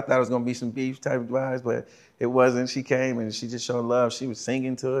arms. I thought it was gonna be some beef type of vibes, but it wasn't. She came and she just showed love. She was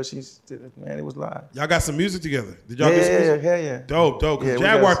singing to us. Man, it was live. Y'all got some music together. Did y'all get some music? Yeah. Dope. Yeah,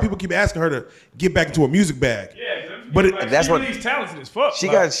 Jaguar, people keep asking her to get back into a music bag. Yeah, but that's what she's talented as fuck. She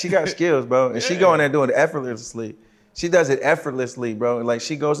got skills, bro, and she go in there doing it effortlessly. She does it effortlessly, bro. Like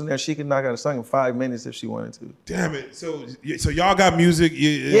she goes in there, she can knock out a song in 5 minutes if she wanted to. Damn it! So y'all got music?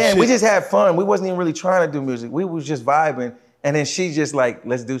 Yeah, we just had fun. We wasn't even really trying to do music. We was just vibing, and then she just like,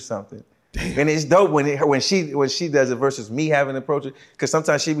 let's do something. Damn. And it's dope when she does it versus me having to approach it. Because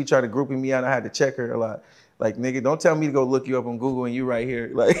sometimes she be trying to grouping me out. And I had to check her a lot. Like, nigga, don't tell me to go look you up on Google and you right here.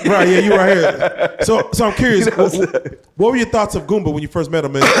 Like, right, yeah, you right here. So I'm curious. What were your thoughts of Goomba when you first met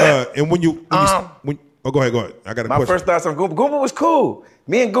him, and when you go ahead. I got a question. My first thoughts on Goomba. Goomba was cool.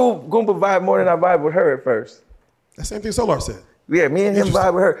 Me and Goomba vibe more than I vibe with her at first. That same thing Soular said. Yeah, me and him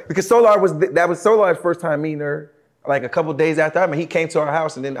vibe with her. Because that was Solar's first time meeting her. Like a couple days after I mean, he came to our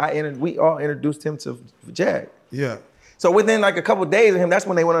house and then we all introduced him to Jag. Yeah. So within like a couple days of him, that's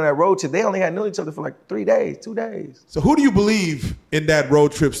when they went on that road trip. They only had known each other for like 3 days, 2 days. So who do you believe in that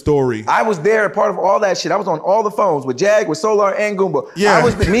road trip story? I was there, part of all that shit. I was on all the phones with Jag, with Soular, and Goomba. Yeah. I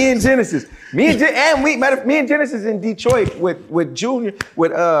was me and Genesis. Me and Genesis in Detroit with Junior,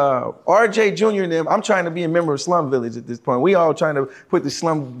 with RJ Jr. and them. I'm trying to be a member of Slum Village at this point. We all trying to put the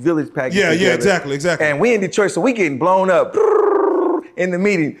Slum Village package together. Yeah, exactly. And we in Detroit, so we getting blown up in the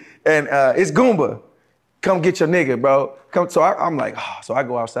meeting. And it's Goomba. Come get your nigga, bro. So I'm like, so I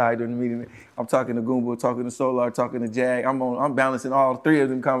go outside during the meeting. I'm talking to Goomba, talking to Soular, talking to Jag. I'm balancing all 3 of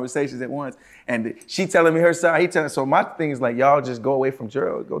them conversations at once. And she telling me her side, he telling. So my thing is like, y'all just go away from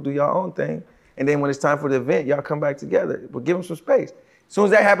Gerald, go do your own thing. And then when it's time for the event, y'all come back together. But give them some space. As soon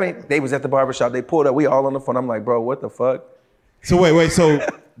as that happened, they was at the barbershop. They pulled up. We all on the phone. I'm like, bro, what the fuck? So wait. So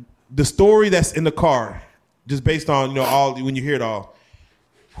the story that's in the car, just based on all when you hear it all.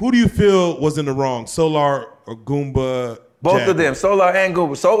 Who do you feel was in the wrong, Soular or Goomba? Both of them, Soular and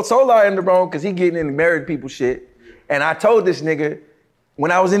Goomba. Soular in the wrong because he getting into married people shit. And I told this nigga when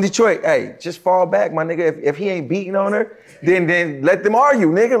I was in Detroit, hey, just fall back, my nigga. If he ain't beating on her, then let them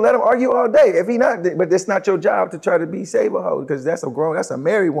argue, nigga. Let them argue all day. If he not, but it's not your job to try to be save a hoe because that's a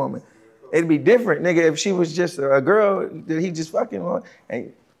married woman. It'd be different, nigga, if she was just a girl that he just fucking on.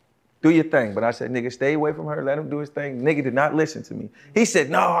 And do your thing. But I said, nigga, stay away from her. Let him do his thing. Nigga did not listen to me. He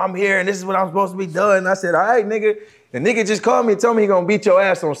said, no, I'm here and this is what I'm supposed to be doing. And I said, all right, nigga. The nigga just called me and told me he gonna beat your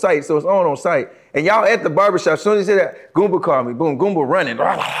ass on site, so it's on site. And y'all at the barbershop, as soon as he said that, Goomba called me. Boom, Goomba running.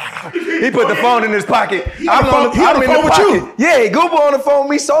 He put the phone in his pocket. I'm in the pocket. Yeah, Goomba on the phone,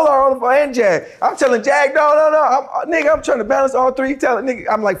 me, Soular on the phone, and Jag. I'm telling Jag, no. Nigga, I'm trying to balance all 3. Telling nigga,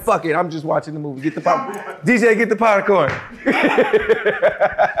 I'm like, fuck it. I'm just watching the movie. Get the DJ, get the popcorn.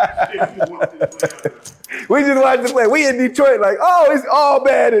 We just watched the play. We in Detroit like, oh, it's all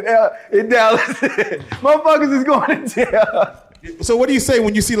bad in Dallas. Motherfuckers is going to jail. So what do you say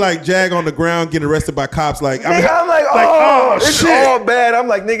when you see like Jag on the ground getting arrested by cops? Like, I'm like, oh, it's shit. All bad. I'm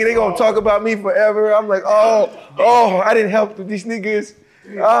like, nigga, they gonna talk about me forever. I'm like, oh, I didn't help these niggas.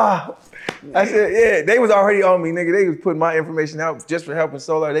 I said, yeah, they was already on me, nigga. They was putting my information out just for helping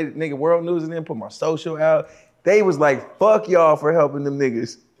Soular. They, nigga, World News and them put my social out. They was like, fuck y'all for helping them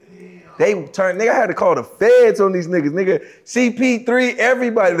niggas. They turned, nigga, I had to call the feds on these niggas, nigga. CP3,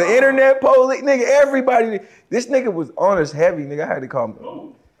 everybody, the internet police, nigga, everybody. This nigga was on us heavy, nigga. I had to call him.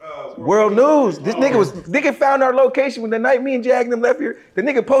 World News. This nigga found our location when the night me and Jag and them left here. The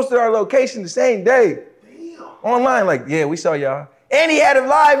nigga posted our location the same day. Online, like, yeah, we saw y'all. And he had a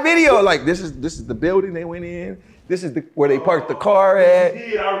live video, like, this is the building they went in. This is where they parked the car at.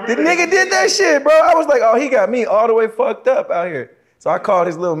 The nigga did that shit, bro. I was like, oh, he got me all the way fucked up out here. So I called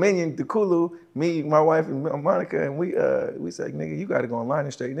his little minion, Kulu, me, my wife, and Monica, and we said, nigga, you gotta go online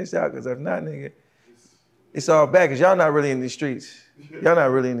and straighten this out, because if not, nigga, it's all bad, because y'all not really in these streets. Y'all not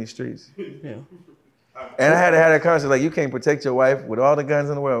really in these streets. Yeah. And I had to have that concept, like, you can't protect your wife with all the guns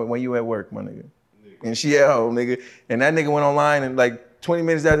in the world when you at work, my nigga. And she at home, nigga. And that nigga went online and like 20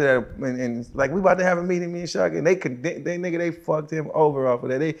 minutes after that, and like, we about to have a meeting, me and Shaka, and they fucked him over off of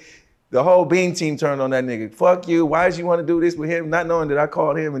that. The whole Bean team turned on that nigga. Fuck you, why did you want to do this with him? Not knowing that I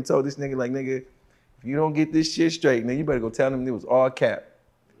called him and told this nigga, like, nigga, if you don't get this shit straight, then you better go tell them it was all cap.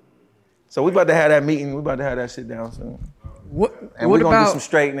 So we about to have that meeting, we about to have that shit down soon. And we're gonna do some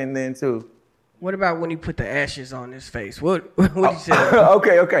straightening then too. What about when he put the ashes on his face? What he said?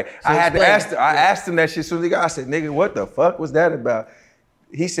 Okay. So I asked him that shit soon as he got. I said, nigga, what the fuck was that about?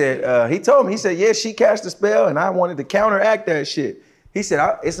 He said, he told me, he said, yeah, she cast a spell and I wanted to counteract that shit. He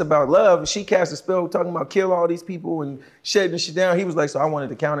said, it's about love. She cast a spell talking about kill all these people and shutting shit down. He was like, so I wanted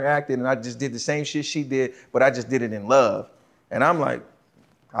to counteract it and I just did the same shit she did, but I just did it in love. And I'm like,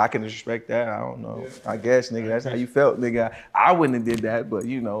 I can respect that. I don't know. I guess, nigga, that's how you felt, nigga. I wouldn't have did that, but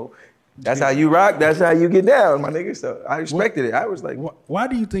you know, that's how you rock. That's how you get down, my nigga. So I respected it. I was like, why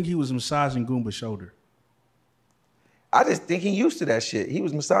do you think he was massaging Goomba's shoulder? I just think he used to that shit. He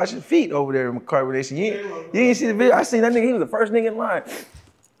was massaging feet over there in Carbonation. You didn't see the video. I seen that nigga. He was the first nigga in line.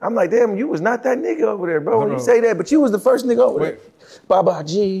 I'm like, damn, you was not that nigga over there, bro. When you say that, but you was the first nigga over there. Baba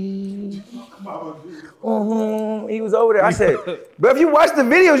G. He was over there. I said, but if you watch the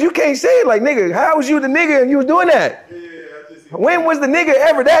videos, you can't say it like, nigga, how was you the nigga and you was doing that? When was the nigga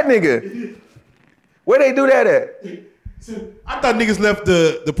ever that nigga? Where they do that at? I thought niggas left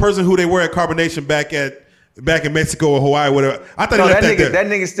the person who they were at Carbonation back in Mexico or Hawaii, whatever. I thought he left that there. That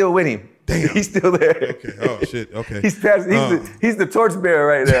nigga's still with him. Damn. He's still there. Okay. Oh shit. Okay. He's the torchbearer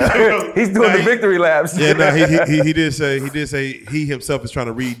right now. He's doing the victory laps. Yeah. No. He did say he himself is trying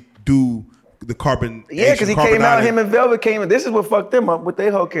to redo the carbon. Yeah, because he came out. Him and Velvet came in. This is what fucked them up with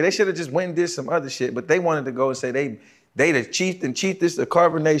their whole care. They should have just went and did some other shit, but they wanted to go and say they the chiefest of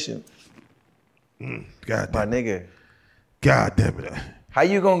Carbonation. God damn. My nigga. God damn it. How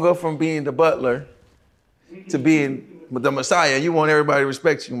you gonna go from being the butler to being the Messiah? You want everybody to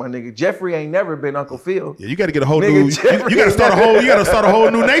respect you, my nigga. Jeffrey ain't never been Uncle Phil. Yeah, you got to get a whole new. You got to start a whole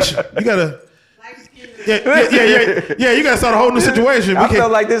new nation. You got to. Yeah. You got to start a whole new situation. I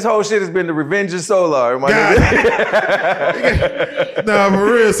felt like this whole shit has been the Revenge of Soular, my nigga. Nah,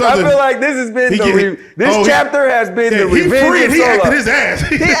 for real. I feel like this has been this chapter has been the Revenge of Soular. He acted his ass.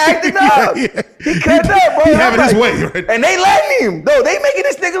 He acted up. He cut up, bro. He having his way, right? And they letting him, though. They making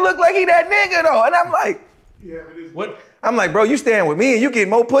this nigga look like he that nigga, though. And I'm like, what? I'm like, bro, you stand with me and you get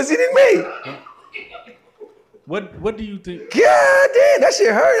more pussy than me. What do you think? God damn, that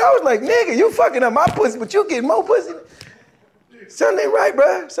shit hurt. I was like, nigga, you fucking up my pussy, but you getting more pussy. Something ain't right,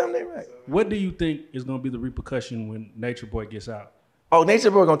 bro. Something ain't right. What do you think is gonna be the repercussion when Nature Boy gets out? Oh,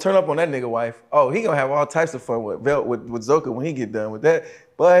 Nature Boy gonna turn up on that nigga wife. Oh, he gonna have all types of fun with Zoka when he get done with that.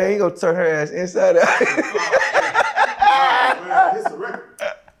 Boy, he gonna turn her ass inside out.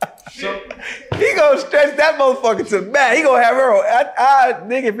 So, he gonna stretch that motherfucker to the back. He gonna have her on.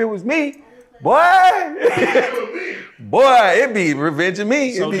 Nigga, if it was me, boy, it'd be revenge of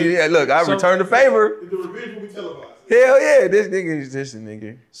me. So look, I returned the favor. The revenge will be televised. Hell yeah, this nigga is just a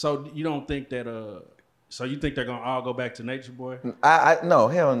nigga. So you don't think that? So you think they're gonna all go back to Nature Boy? No,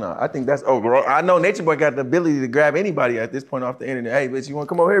 hell no. I think that's over. I know Nature Boy got the ability to grab anybody at this point off the internet. Hey, bitch, you wanna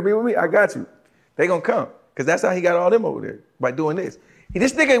come over here and be with me? I got you. They gonna come. Cause that's how he got all them over there, by doing this.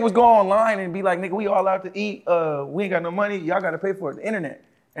 This nigga was going online and be like, nigga, we all out to eat. We ain't got no money. Y'all got to pay for it, the internet.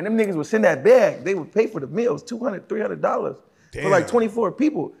 And them niggas would send that bag. They would pay for the meals, $200, $300 for like 24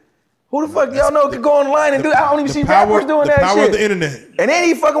 people. Who the fuck y'all know could go online and do? I don't even see rappers doing that shit. The power of the internet. And then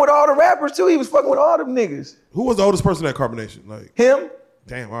he fucking with all the rappers too. He was fucking with all them niggas. Who was the oldest person at Carbonation? Like him.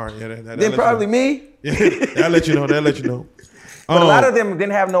 Damn. All right. Yeah. Then probably me. Yeah, that'll let you know. But a lot of them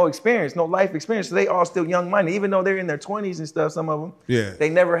didn't have no experience, no life experience. So they all still young-minded, even though they're in their 20s and stuff. Some of them. Yeah. They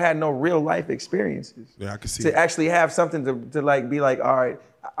never had no real life experiences. Yeah, I can see to actually have something to like be like, all right,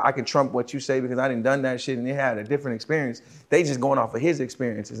 I can trump what you say because I didn't done that shit and they had a different experience. They just going off of his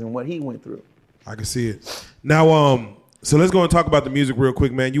experiences and what he went through. I can see it. Now, so let's go and talk about the music real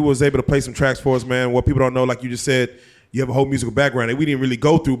quick, man. You was able to play some tracks for us, man. What people don't know, like you just said, you have a whole musical background that we didn't really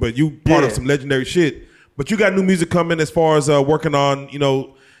go through, but you part of some legendary shit. But you got new music coming as far as working on,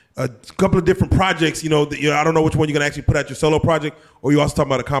 a couple of different projects, I don't know which one you're going to actually put out your solo project, or you also talking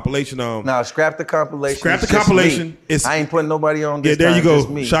about a compilation. No, scrap the compilation. Scrap the compilation. I ain't putting nobody on this there time, you go. just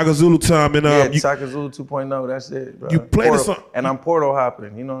me. Shaka Zulu time. And, Shaka Zulu 2.0, that's it, bro. You play the song. And I'm portal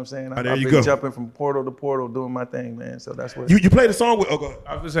hopping, you know what I'm saying? I've been jumping from portal to portal doing my thing, man. So that's what... You play the song with... Oh, go ahead.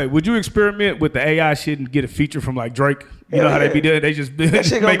 I was going to say, would you experiment with the AI shit and get a feature from like Drake? You know how they be doing? They just... That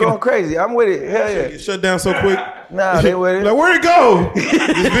shit gonna go crazy. I'm with it. Hell yeah. Get shut down so quick. Nah, they with it. Like, where'd it go?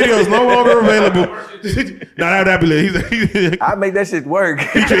 This video is no longer available. That'd be I make that shit work.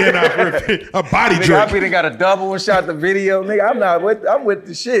 A body nigga, jerk. I been got a double and shot the video. Nigga, I'm with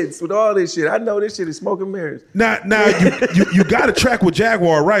the shits, with all this shit. I know this shit is smoke and mirrors. Now you got a track with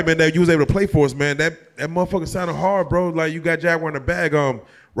Jaguar, right, man, that you was able to play for us, man. That motherfucker sounded hard, bro. Like, you got Jaguar in the bag.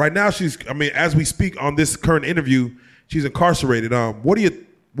 Right now as we speak on this current interview, she's incarcerated. What are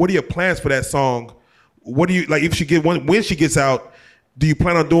your plans for that song? What do you like if when she gets out? Do you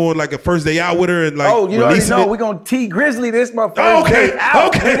plan on doing like a first day out with her and like? Oh, you already know we're gonna Grizzly this my first day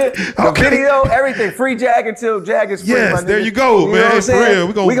out. Okay. The video, everything, free Jag until Jag is free. Yes, there you go, man. Know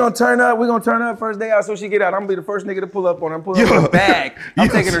for real, we gonna turn up. We're gonna turn up first day out so she get out. I'm gonna be the first nigga to pull up on her. I'm pulling up in the bag. I'm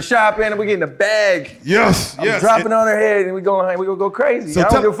taking her shopping and we getting the bag. Yes, I'm dropping on her head and we gonna go crazy. So I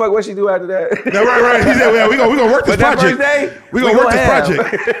don't give a fuck what she do after that. Yeah, right. He said, we gonna work this project. First day, we gonna work this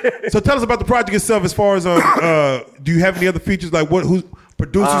project. So tell us about the project itself. As far as do you have any other features like who's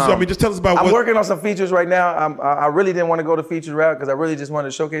producers? Just tell us about. I'm working on some features right now. I really didn't want to go the feature route because I really just wanted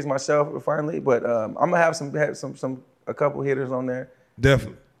to showcase myself finally. But I'm gonna have a couple hitters on there.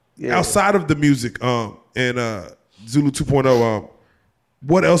 Definitely. Yeah. Outside of the music and Zulu 2.0,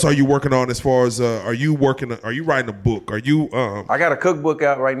 what else are you working on? As far as are you writing a book? Are you? I got a cookbook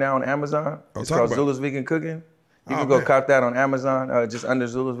out right now on Amazon. It's called Zulu's Vegan Cooking. You can go cop that on Amazon, just under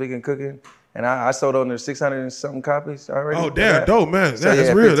Zulu's Vegan Cooking. And I sold on there 600 and something copies already. Oh, damn, dope, man. So,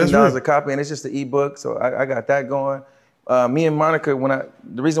 that's real. That's real. $15 a copy, and it's just an ebook. So I got that going. Me and Monica,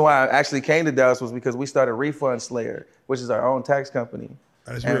 the reason why I actually came to Dallas was because we started Refund Slayer, which is our own tax company.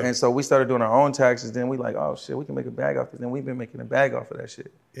 And so we started doing our own taxes. Then we like, oh shit, we can make a bag off this. Then we've been making a bag off of that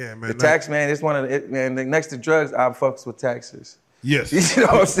shit. Yeah, man. The tax, man, it's one of the, man, next to drugs, I fucks with taxes. Yes. You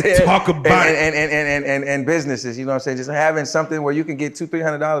know what I'm saying? Talk about it. And businesses, you know what I'm saying? Just having something where you can get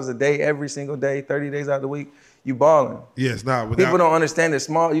 $200-300 a day every single day, 30 days out of the week, you balling. Yes, people don't understand that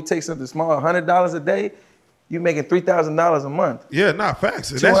small, you take something small, $100 a day, you making $3,000 a month. Yeah,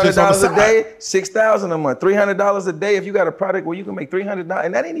 facts. $200 a day, $6,000 a month. $300 a day if you got a product where you can make $300,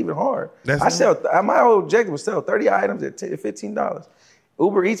 and that ain't even hard. My whole objective was sell 30 items at $15.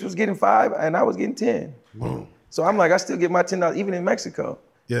 Uber Eats was getting 5, and I was getting 10. Boom. So I'm like, I still get my $10 even in Mexico.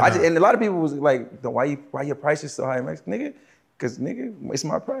 Yeah, and a lot of people was like, why your price is so high in Mexico, nigga? Because nigga, it's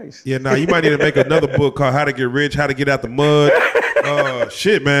my price. Yeah, you might need to make another book called How to Get Rich, How to Get Out the Mud.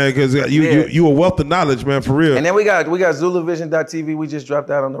 Shit, man, because you a wealth of knowledge, man, for real. And then we got ZuluVision.tv. We just dropped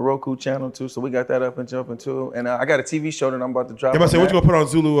that on the Roku channel too, so we got that up and jumping too. And I got a TV show that I'm about to drop. What you gonna put on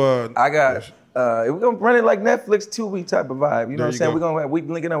Zulu? I got. We're gonna run it like Netflix, Tubi type of vibe. You know what I'm saying? We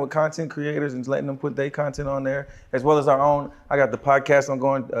linking up with content creators and letting them put their content on there, as well as our own. I got the podcast on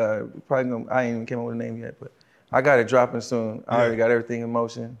going. I ain't even came up with a name yet, but I got it dropping soon. I already got everything in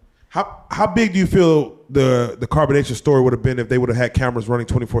motion. How big do you feel the Carbonation story would have been if they would have had cameras running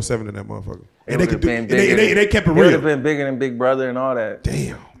 24/7 in that motherfucker? And they kept it real. It would have been bigger than Big Brother and all that.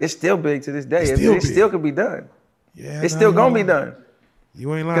 Damn. It's still big to this day. It still could be done. Yeah. It's still gonna be done.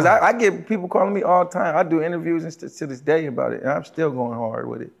 You ain't lying. Because I get people calling me all the time. I do interviews and to this day about it, and I'm still going hard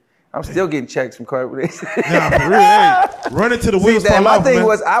with it. I'm still getting checks from Carbonation. Nah, for real. Hey, run into the wheels fall my off, thing man.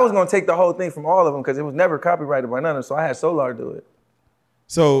 was I was going to take the whole thing from all of them because it was never copyrighted by none of them, so I had Soular do it.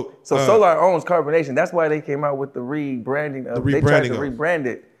 So Soular owns Carbonation. That's why they came out with the rebranding. They tried to rebrand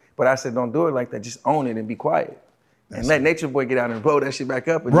it, but I said don't do it like that. Just own it and be quiet. And let Nature Boy get out and blow that shit back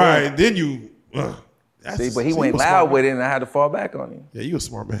up. And right, then you... See, but he went loud with it, and I had to fall back on him. Yeah, you a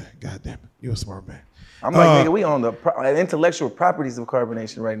smart man. God damn it, you a smart man. I'm like, nigga, we on the intellectual properties of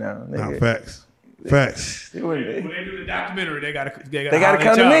carbonation right now. Nigga. Nah, facts. When they do the documentary, they gotta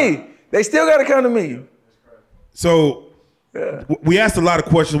come to me. They still gotta come to me. So we asked a lot of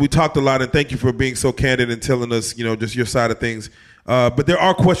questions. We talked a lot, and thank you for being so candid and telling us, just your side of things. But there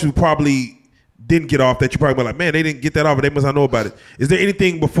are questions we probably didn't get off that you probably were like, man, they didn't get that off, but they must not know about it. Is there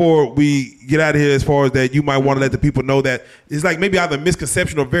anything before we get out of here as far as that you might want to let the people know that it's like maybe either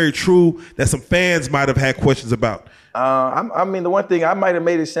misconception or very true that some fans might have had questions about? I mean, the one thing I might have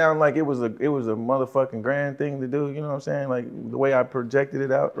made it sound like it was a motherfucking grand thing to do. You know what I'm saying? Like the way I projected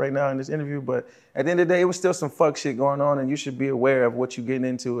it out right now in this interview. But at the end of the day, it was still some fuck shit going on, and you should be aware of what you're getting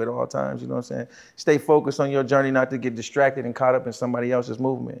into at all times. You know what I'm saying? Stay focused on your journey, not to get distracted and caught up in somebody else's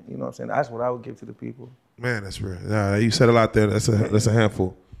movement. You know what I'm saying? That's what I would give to the people. Man, that's real. Nah, you said a lot there. That's a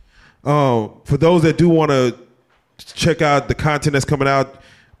handful. For those that do want to check out the content that's coming out,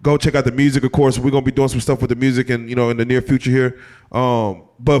 go check out the music, of course. We're going to be doing some stuff with the music and, in the near future here.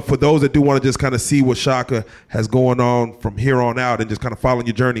 But for those that do want to just kind of see what Shaka has going on from here on out and just kind of following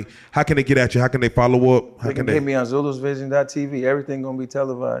your journey, how can they get at you? How can they follow up? They can hit me on ZulusVision.tv. Everything going to be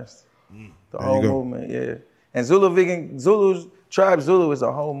televised. The whole movement, yeah. And Zulu's Tribe Zulu is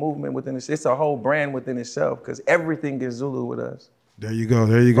a whole movement within itself. It's a whole brand within itself because everything is Zulu with us. There you go.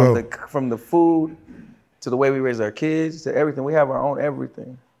 From the food to the way we raise our kids to everything. We have our own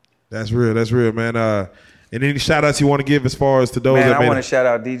everything. That's real, man. And any shout outs you want to give as far as to those that I want to shout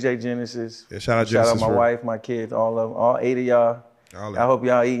out DJ Genesis. Yeah, shout out Genesis. Shout out my wife, my kids, all 8 of y'all. I hope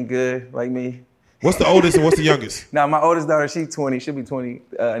y'all eating good like me. What's the oldest and what's the youngest? Now, my oldest daughter, she's 20. She'll be 20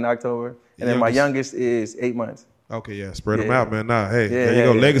 in October. And then my youngest is 8 months. Okay, yeah. Spread them out, man. Nah, hey, there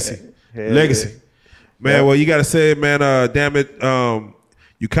you go. Legacy. Legacy. Man, well, you got to say it, man. Damn it.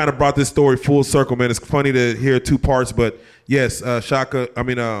 You kind of brought this story full circle, man. It's funny to hear two parts, but yes,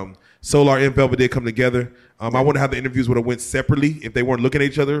 Soular and Velvet did come together. I wonder how the interviews would have went separately if they weren't looking at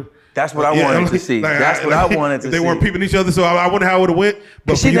each other. That's what I wanted to see. That's what I wanted to see. They weren't peeping each other, so I wonder how it would have went.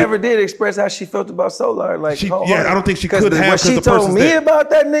 But she never did express how she felt about Soular. I don't think she could have. When she told me about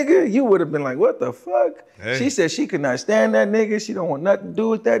that nigga, you would have been like, what the fuck? Hey. She said she could not stand that nigga. She don't want nothing to do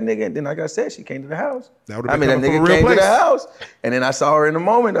with that nigga. And then, like I said, she came to the house. That nigga came to the house. And then I saw her in the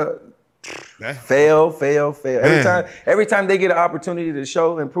moment fail. Every time they get an opportunity to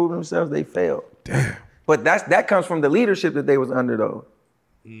show and prove themselves, they fail. Damn. But that comes from the leadership that they was under, though.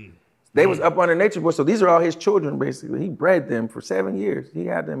 They was up under Nature Boy, so these are all his children, basically. He bred them for 7 years. He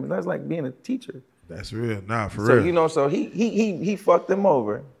had them. That's like being a teacher. That's real. Nah, for real. So he fucked them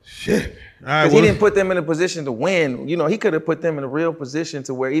over. Shit. Because he didn't put them in a position to win. He could have put them in a real position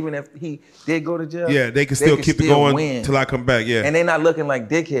to where even if he did go to jail, they could still keep it going till I come back. Yeah. And they not looking like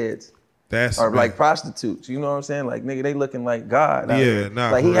dickheads. Like prostitutes, you know what I'm saying? Like, nigga, they looking like God.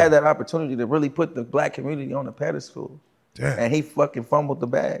 Like, he had that opportunity to really put the black community on a pedestal. Damn. And he fucking fumbled the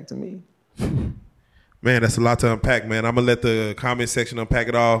bag to me. Man, that's a lot to unpack, man. I'm going to let the comment section unpack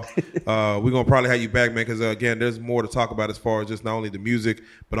it all. We're going to probably have you back, man, because, again, there's more to talk about as far as just not only the music,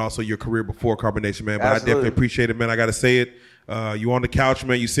 but also your career before Carbonation, man. But I definitely appreciate it, man. I got to say it. You on the couch,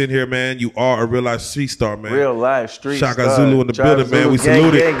 man. You sitting here, man. You are a real-life street star, man. Real-life street star. Shaka Zulu in the building, man. We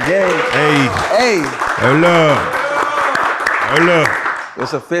salute it. Hey. Hold up.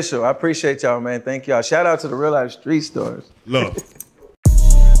 It's official. I appreciate y'all, man. Thank y'all. Shout out to the real-life street stars. Love.